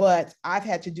them, but I've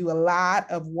had to do a lot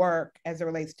of work as it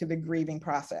relates to the grieving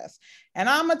process. And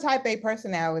I'm a type A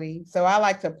personality, so I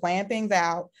like to plan things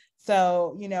out.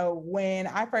 So, when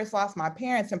I first lost my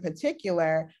parents in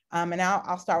particular, and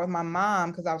I'll start with my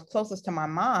mom because I was closest to my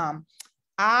mom,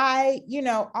 I,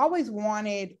 always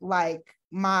wanted like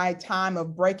my time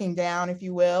of breaking down, if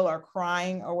you will, or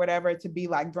crying or whatever, to be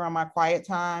like during my quiet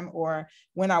time or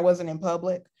when I wasn't in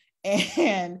public.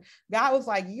 And God was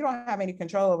like, you don't have any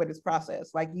control over this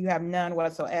process. Like, you have none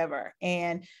whatsoever.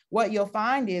 And what you'll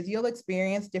find is you'll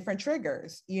experience different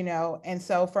triggers, And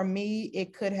so for me,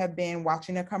 it could have been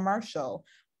watching a commercial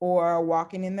or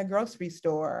walking in the grocery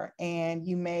store, and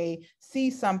you may see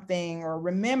something or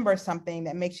remember something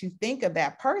that makes you think of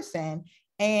that person.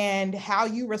 And how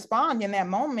you respond in that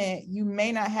moment, you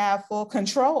may not have full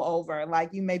control over.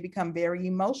 Like, you may become very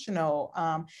emotional.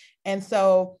 And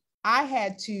so I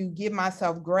had to give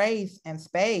myself grace and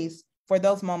space for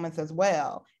those moments as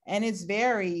well. And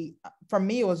for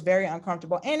me, it was very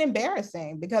uncomfortable and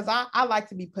embarrassing, because I like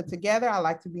to be put together. I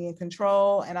like to be in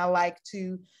control, and I like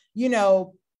to,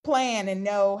 plan and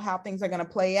know how things are going to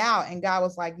play out. And God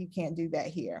was like, you can't do that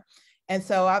here. And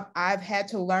so I've had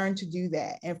to learn to do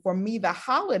that. And for me, the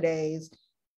holidays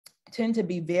tend to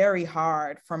be very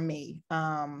hard for me,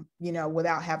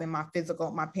 without having my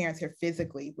parents here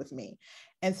physically with me.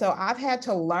 And so I've had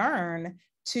to learn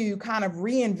to kind of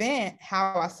reinvent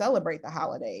how I celebrate the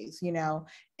holidays,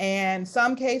 and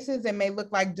some cases it may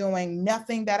look like doing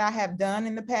nothing that I have done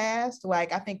in the past.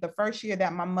 Like I think the first year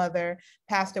that my mother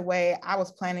passed away,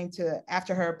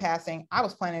 after her passing, I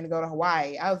was planning to go to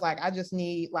Hawaii. I was like, I just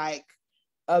need like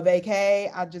a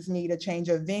vacay. I just need a change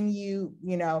of venue.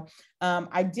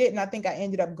 I didn't. I think I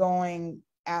ended up going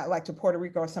to Puerto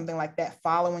Rico or something like that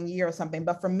following year or something.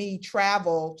 But for me,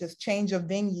 travel, just change of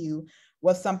venue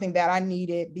was something that I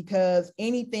needed, because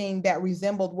anything that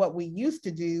resembled what we used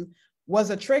to do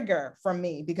was a trigger for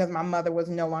me because my mother was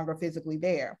no longer physically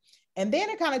there. And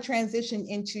then it kind of transitioned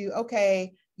into,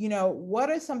 okay, what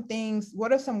are some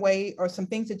ways or some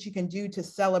things that you can do to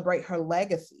celebrate her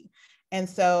legacy? And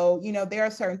so, there are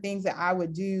certain things that I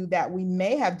would do that we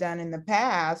may have done in the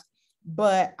past,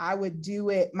 but I would do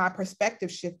it, my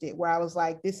perspective shifted where I was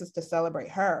like, this is to celebrate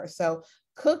her. So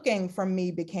cooking for me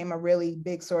became a really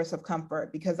big source of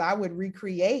comfort because I would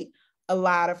recreate a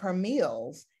lot of her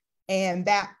meals, and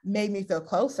that made me feel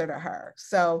closer to her.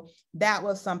 So that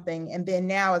was something. And then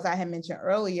now, as I had mentioned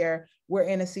earlier, we're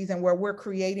in a season where we're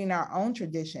creating our own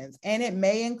traditions, and it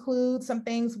may include some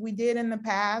things we did in the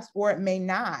past, or it may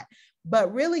not,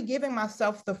 but really giving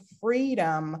myself the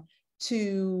freedom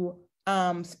to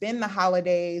spend the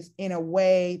holidays in a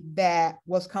way that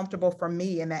was comfortable for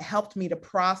me and that helped me to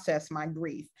process my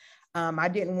grief. I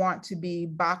didn't want to be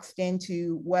boxed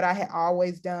into what I had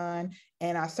always done,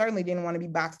 and I certainly didn't want to be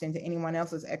boxed into anyone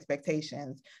else's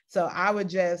expectations. So I would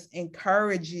just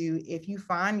encourage you, if you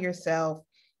find yourself,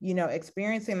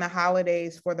 experiencing the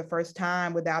holidays for the first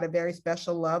time without a very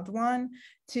special loved one,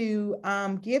 to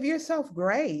give yourself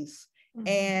grace.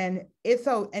 And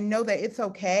know that it's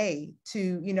okay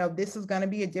to, this is going to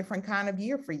be a different kind of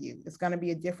year for you. It's going to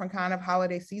be a different kind of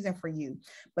holiday season for you,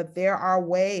 but there are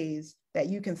ways that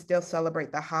you can still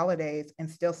celebrate the holidays and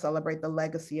still celebrate the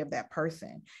legacy of that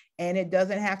person. And it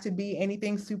doesn't have to be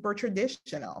anything super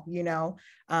traditional.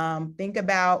 Think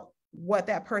about what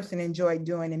that person enjoyed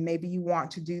doing, and maybe you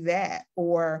want to do that,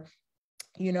 or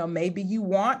maybe you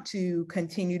want to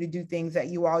continue to do things that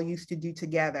you all used to do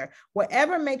together.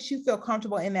 Whatever makes you feel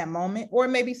comfortable in that moment, or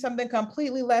maybe something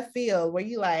completely left field where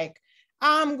you like,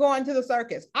 I'm going to the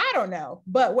circus. I don't know,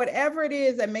 but whatever it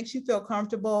is that makes you feel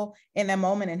comfortable in that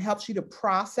moment and helps you to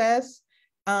process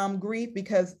grief,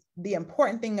 because the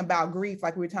important thing about grief,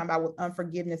 like we were talking about with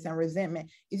unforgiveness and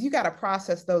resentment, is you got to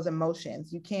process those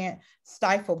emotions. You can't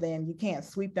stifle them. You can't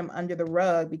sweep them under the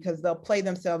rug, because they'll play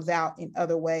themselves out in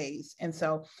other ways. And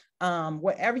so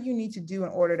whatever you need to do in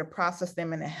order to process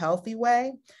them in a healthy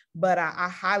way. But I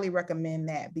highly recommend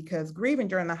that, because grieving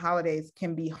during the holidays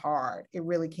can be hard. It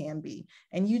really can be.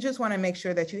 And you just want to make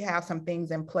sure that you have some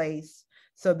things in place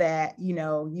so that, you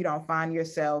don't find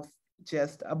yourself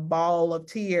just a ball of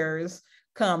tears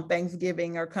come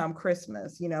Thanksgiving or come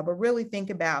Christmas, but really think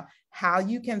about how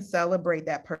you can celebrate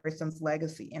that person's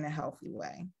legacy in a healthy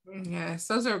way. Yes,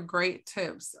 those are great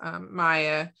tips,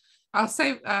 Maya. I'll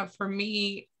say for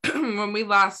me, when we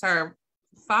lost our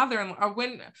father-in-law,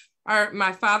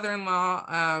 my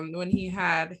father-in-law, when he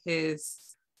had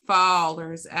his fall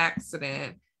or his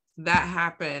accident, that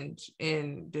happened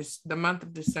in the month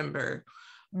of December.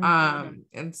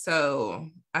 And so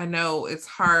I know it's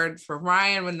hard for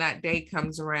Ryan when that day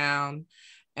comes around.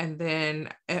 And then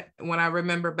when I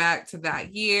remember back to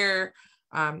that year,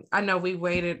 I know we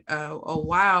waited a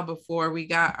while before we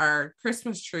got our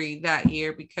Christmas tree that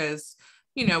year because,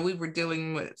 we were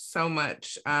dealing with so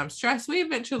much stress. We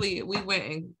went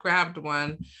and grabbed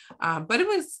one, but it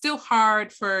was still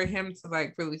hard for him to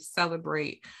like really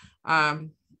celebrate,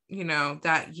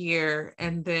 that year.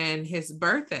 And then his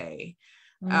birthday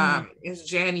is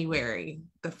January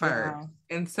the 1st. Wow.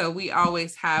 And so we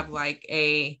always have like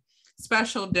a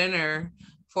special dinner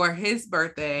for his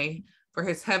birthday, for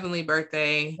his heavenly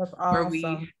birthday. That's awesome.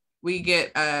 Where we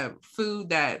get food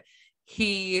that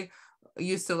he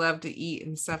used to love to eat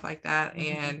and stuff like that.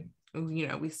 And,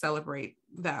 we celebrate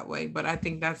that way. But I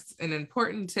think that's an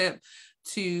important tip,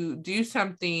 to do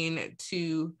something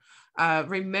to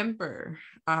remember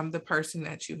the person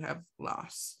that you have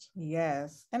lost.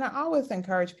 Yes. And I always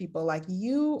encourage people, like,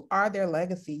 you are their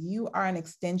legacy. You are an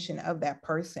extension of that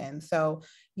person. So,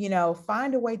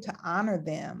 find a way to honor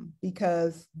them,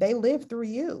 because they live through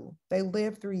you. They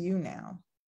live through you now.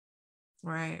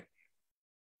 Right.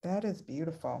 That is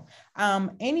beautiful.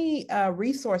 Any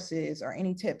resources or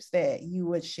any tips that you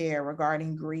would share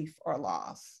regarding grief or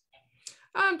loss?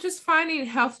 Just finding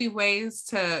healthy ways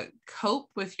to cope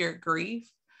with your grief.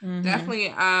 Mm-hmm.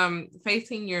 Definitely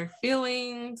facing your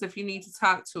feelings. If you need to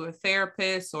talk to a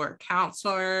therapist or a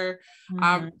counselor,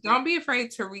 don't be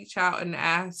afraid to reach out and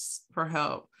ask for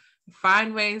help.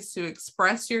 Find ways to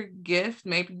express your gift,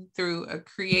 maybe through a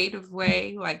creative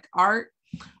way like art.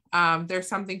 There's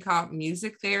something called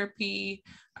music therapy.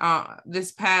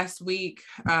 This past week,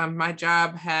 my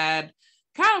job had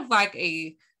kind of like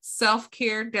a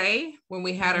self-care day when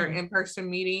we had our in-person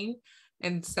meeting.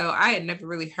 And so I had never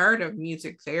really heard of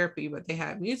music therapy, but they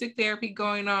had music therapy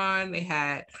going on. They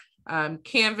had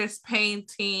canvas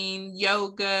painting,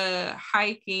 yoga,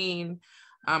 hiking,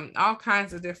 all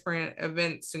kinds of different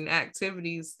events and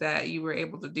activities that you were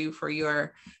able to do for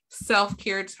your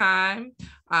self-care time.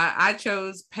 I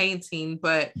chose painting,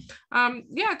 but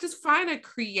just find a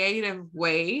creative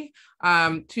way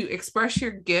to express your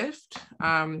gift.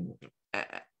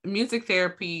 Music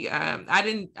therapy, I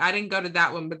didn't go to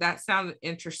that one, but that sounded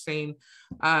interesting.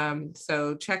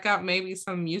 So check out maybe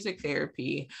some music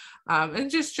therapy,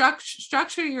 and just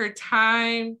structure your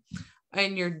time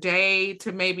and your day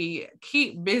to maybe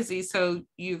keep busy so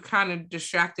you kind of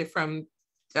distracted from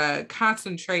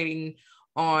concentrating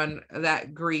on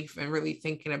that grief and really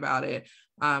thinking about it.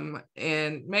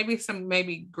 And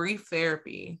maybe grief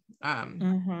therapy.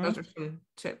 Those are some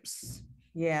tips.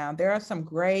 Yeah, there are some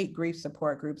great grief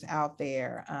support groups out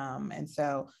there. And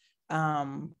so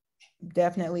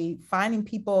definitely finding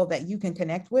people that you can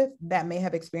connect with that may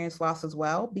have experienced loss as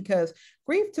well, because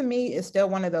grief to me is still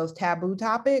one of those taboo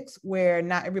topics where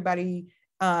not everybody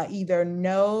either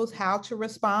knows how to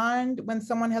respond when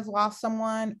someone has lost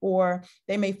someone, or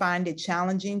they may find it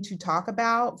challenging to talk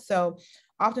about. So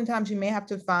oftentimes you may have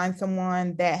to find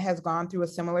someone that has gone through a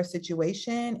similar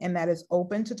situation and that is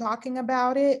open to talking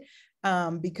about it.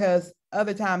 Because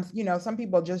other times, some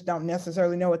people just don't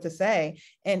necessarily know what to say,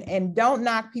 and don't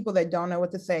knock people that don't know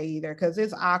what to say either, because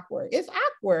it's awkward. It's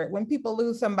awkward when people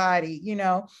lose somebody,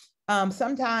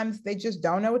 sometimes they just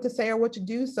don't know what to say or what to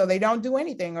do. So they don't do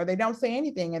anything, or they don't say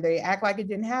anything, and they act like it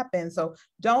didn't happen. So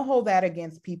don't hold that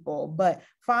against people, but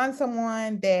find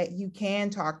someone that you can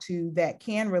talk to that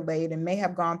can relate and may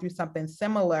have gone through something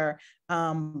similar,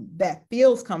 that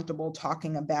feels comfortable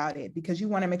talking about it, because you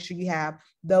want to make sure you have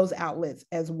those outlets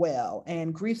as well.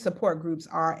 And grief support groups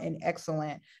are an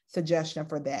excellent suggestion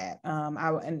for that.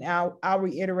 I'll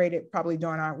reiterate it probably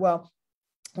during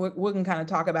we can kind of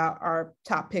talk about our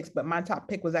top picks, but my top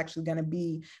pick was actually going to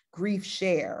be Grief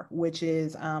Share, which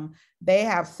is they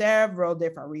have several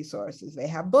different resources. They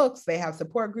have books, they have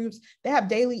support groups, they have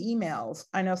daily emails.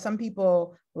 I know some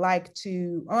people like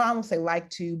to, or I won't say like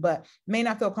to, but may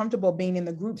not feel comfortable being in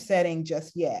the group setting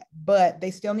just yet, but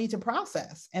they still need to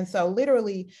process. And so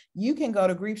literally you can go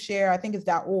to GriefShare, I think it's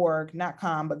 .org, not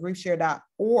 .com, but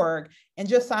griefshare.org, and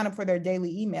just sign up for their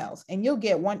daily emails. And you'll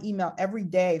get one email every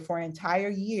day for an entire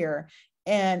year.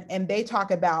 And they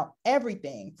talk about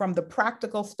everything from the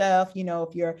practical stuff,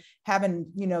 if you're having,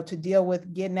 to deal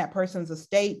with getting that person's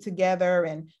estate together,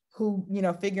 and who,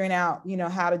 figuring out,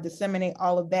 how to disseminate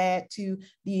all of that, to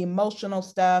the emotional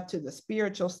stuff, to the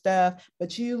spiritual stuff.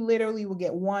 But you literally will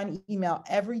get one email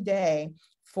every day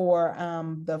for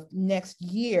the next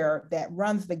year that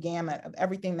runs the gamut of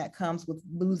everything that comes with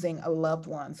losing a loved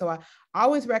one. So I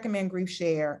always recommend Grief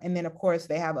Share. And then of course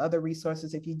they have other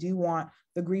resources if you do want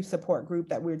the grief support group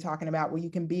that we were talking about, where you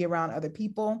can be around other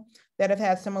people that have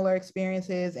had similar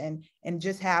experiences and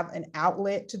just have an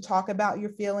outlet to talk about your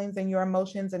feelings and your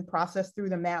emotions and process through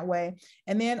them that way.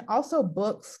 And then also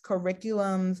books,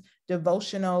 curriculums,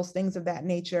 devotionals, things of that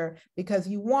nature, because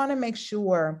you want to make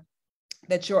sure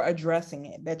that you're addressing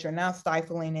it, that you're not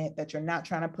stifling it, that you're not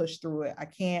trying to push through it. I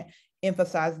can't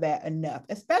emphasize that enough,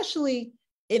 especially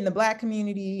in the Black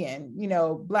community and,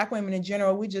 Black women in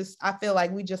general. I feel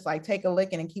like we just like take a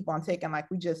licking and keep on taking, like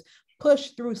we just push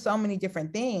through so many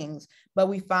different things, but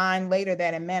we find later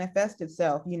that it manifests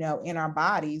itself, in our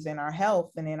bodies, in our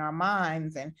health, and in our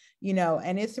minds. And,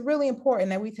 and it's really important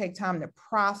that we take time to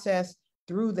process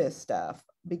through this stuff,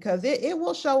 because it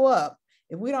will show up.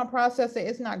 If we don't process it,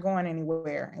 it's not going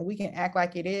anywhere. And we can act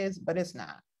like it is, but it's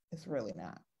not. It's really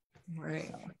not.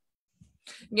 Right. So.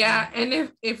 Yeah.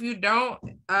 And if you don't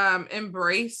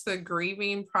embrace the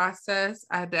grieving process,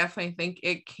 I definitely think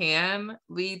it can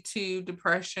lead to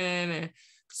depression and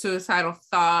suicidal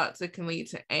thoughts. It can lead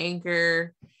to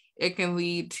anger. It can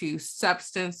lead to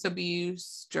substance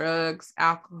abuse, drugs,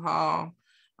 alcohol.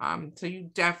 So you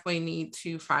definitely need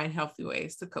to find healthy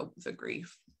ways to cope with the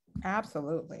grief.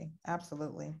 Absolutely.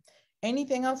 Absolutely.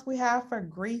 Anything else we have for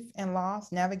grief and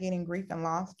loss, navigating grief and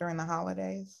loss during the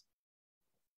holidays?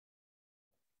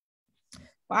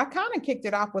 Well, I kind of kicked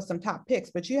it off with some top picks,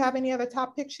 but you have any other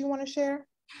top picks you want to share?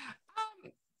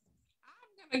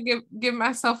 I'm gonna give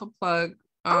myself a plug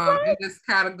in Okay. this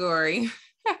category.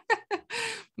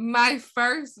 My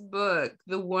first book,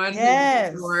 The One Who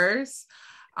Yes. Restores.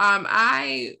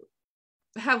 I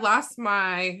had lost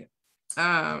my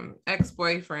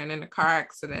ex-boyfriend in a car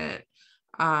accident.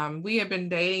 We had been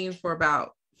dating for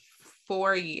about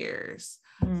 4 years,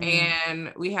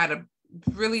 and we had a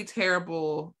really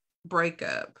terrible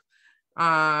breakup.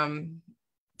 And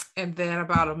then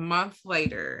about a month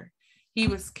later, he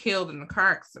was killed in a car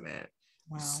accident.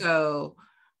 Wow. So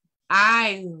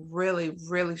I really,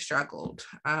 really struggled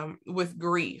with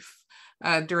grief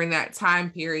during that time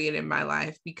period in my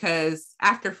life, because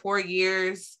after 4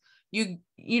 years, you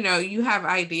have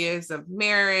ideas of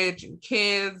marriage and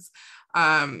kids.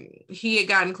 He had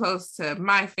gotten close to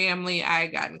my family. I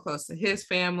had gotten close to his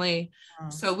family.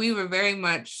 So we were very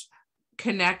much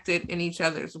connected in each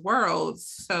other's worlds.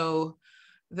 So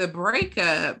the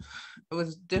breakup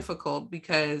was difficult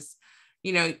because,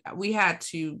 I had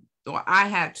to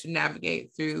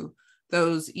navigate through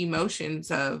those emotions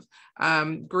of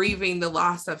grieving the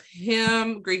loss of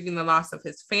him, grieving the loss of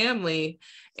his family.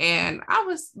 And I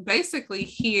was basically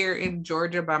here in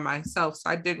Georgia by myself.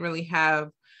 So I didn't really have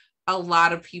a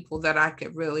lot of people that I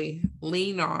could really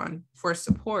lean on for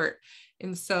support.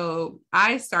 And so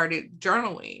I started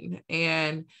journaling,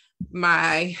 and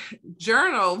my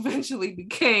journal eventually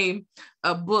became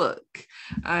a book,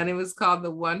 and it was called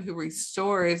The One Who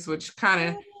Restores, which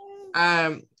kind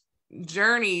of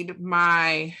journeyed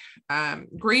my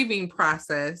grieving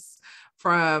process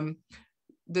from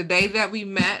the day that we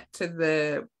met to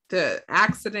the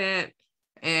accident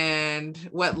and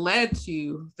what led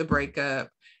to the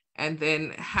breakup, and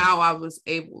then how I was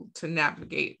able to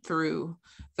navigate through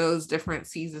those different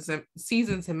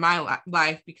seasons in my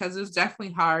life, because it was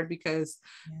definitely hard, because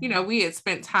we had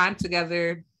spent time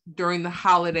together during the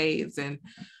holidays, and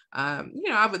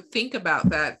I would think about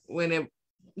that when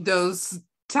those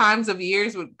times of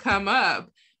years would come up,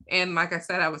 and like I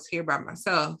said, I was here by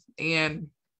myself and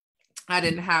I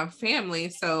didn't have family.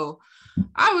 So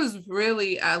I was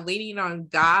really leaning on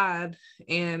God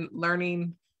and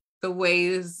learning the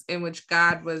ways in which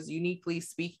God was uniquely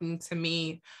speaking to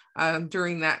me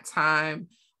during that time.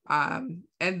 And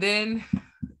then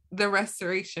the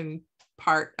restoration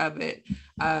part of it,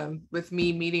 with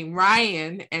me meeting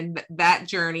Ryan, and that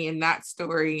journey and that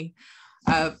story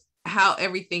of how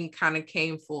everything kind of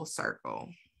came full circle.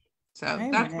 So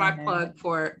that's my plug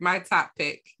for my top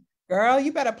pick. Girl,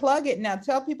 you better plug it now.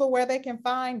 Tell people where they can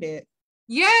find it.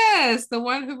 Yes, The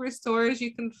One Who Restores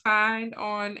you can find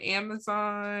on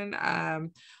Amazon,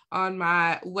 on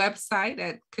my website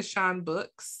at Kashan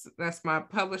Books. That's my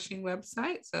publishing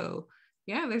website. So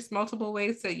yeah, there's multiple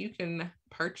ways that you can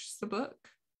purchase the book.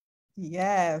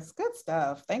 Yes, good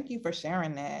stuff. Thank you for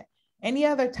sharing that. Any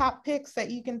other top picks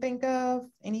that you can think of?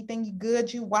 Anything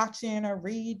good you watching or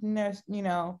reading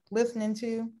or listening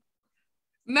to?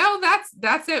 No,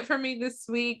 that's it for me this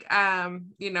week.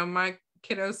 My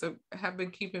kiddos have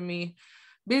been keeping me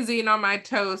busy and on my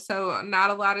toes, so not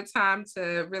a lot of time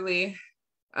to really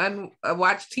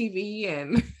watch TV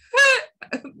and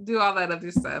do all that other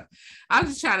stuff. I'm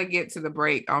just trying to get to the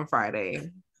break on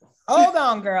Friday. Hold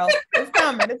on, girl. It's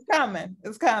coming. It's coming.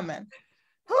 It's coming.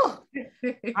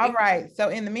 All right. So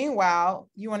in the meanwhile,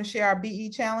 you want to share our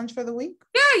BE challenge for the week?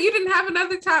 Yeah, you didn't have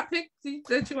another top pick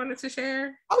that you wanted to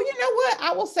share? Oh, you know what?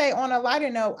 I will say, on a lighter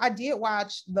note, I did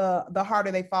watch the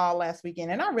Harder They Fall last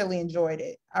weekend, and I really enjoyed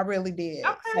it. I really did.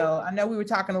 Okay. So I know we were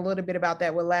talking a little bit about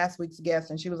that with last week's guest,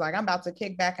 and she was like, I'm about to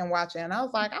kick back and watch it. And I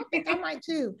was like, I think I might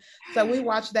too. So we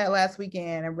watched that last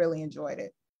weekend and really enjoyed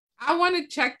it. I want to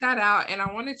check that out, and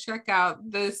I want to check out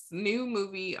this new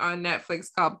movie on Netflix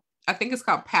called, I think it's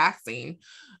called Passing,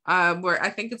 where I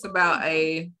think it's about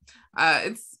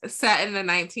it's set in the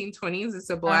 1920s. It's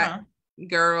a Black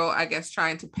girl, I guess,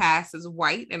 trying to pass as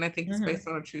white, and I think it's based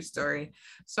on a true story.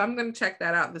 So I'm going to check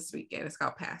that out this weekend. It's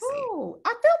called Passing. Oh, I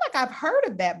feel like I've heard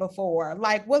of that before.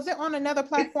 Like, was it on another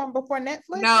platform before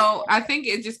Netflix? No, I think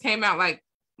it just came out like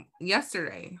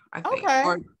yesterday, I think,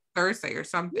 or Thursday or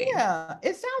something. Yeah,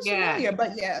 it sounds familiar,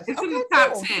 but yes. It's in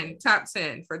the top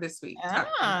 10 for this week.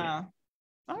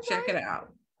 Check it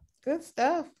out. Good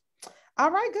stuff.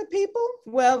 All right, good people.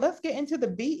 Well, let's get into the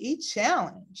BE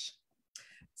challenge.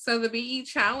 So the BE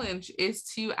challenge is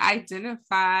to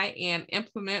identify and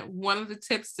implement one of the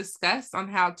tips discussed on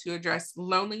how to address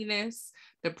loneliness,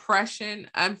 depression,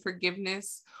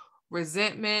 unforgiveness,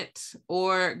 resentment,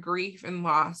 or grief and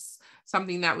loss,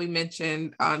 something that we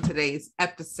mentioned on today's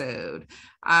episode.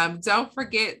 Don't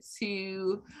forget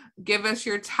to give us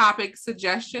your topic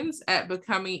suggestions at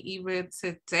Becoming Eva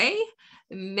Today.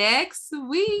 Next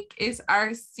week is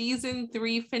our season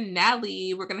 3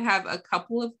 finale. We're going to have a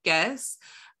couple of guests.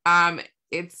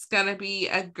 It's going to be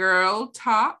a girl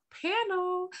talk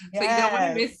panel. Yes. So you don't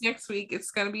want to miss next week.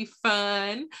 It's going to be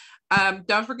fun.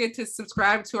 Don't forget to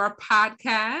subscribe to our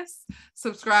podcast,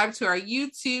 subscribe to our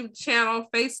YouTube channel,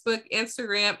 Facebook,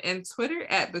 Instagram, and Twitter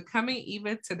at Becoming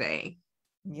Eva Today.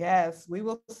 Yes, we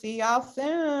will see y'all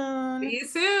soon. See you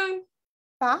soon.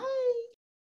 Bye.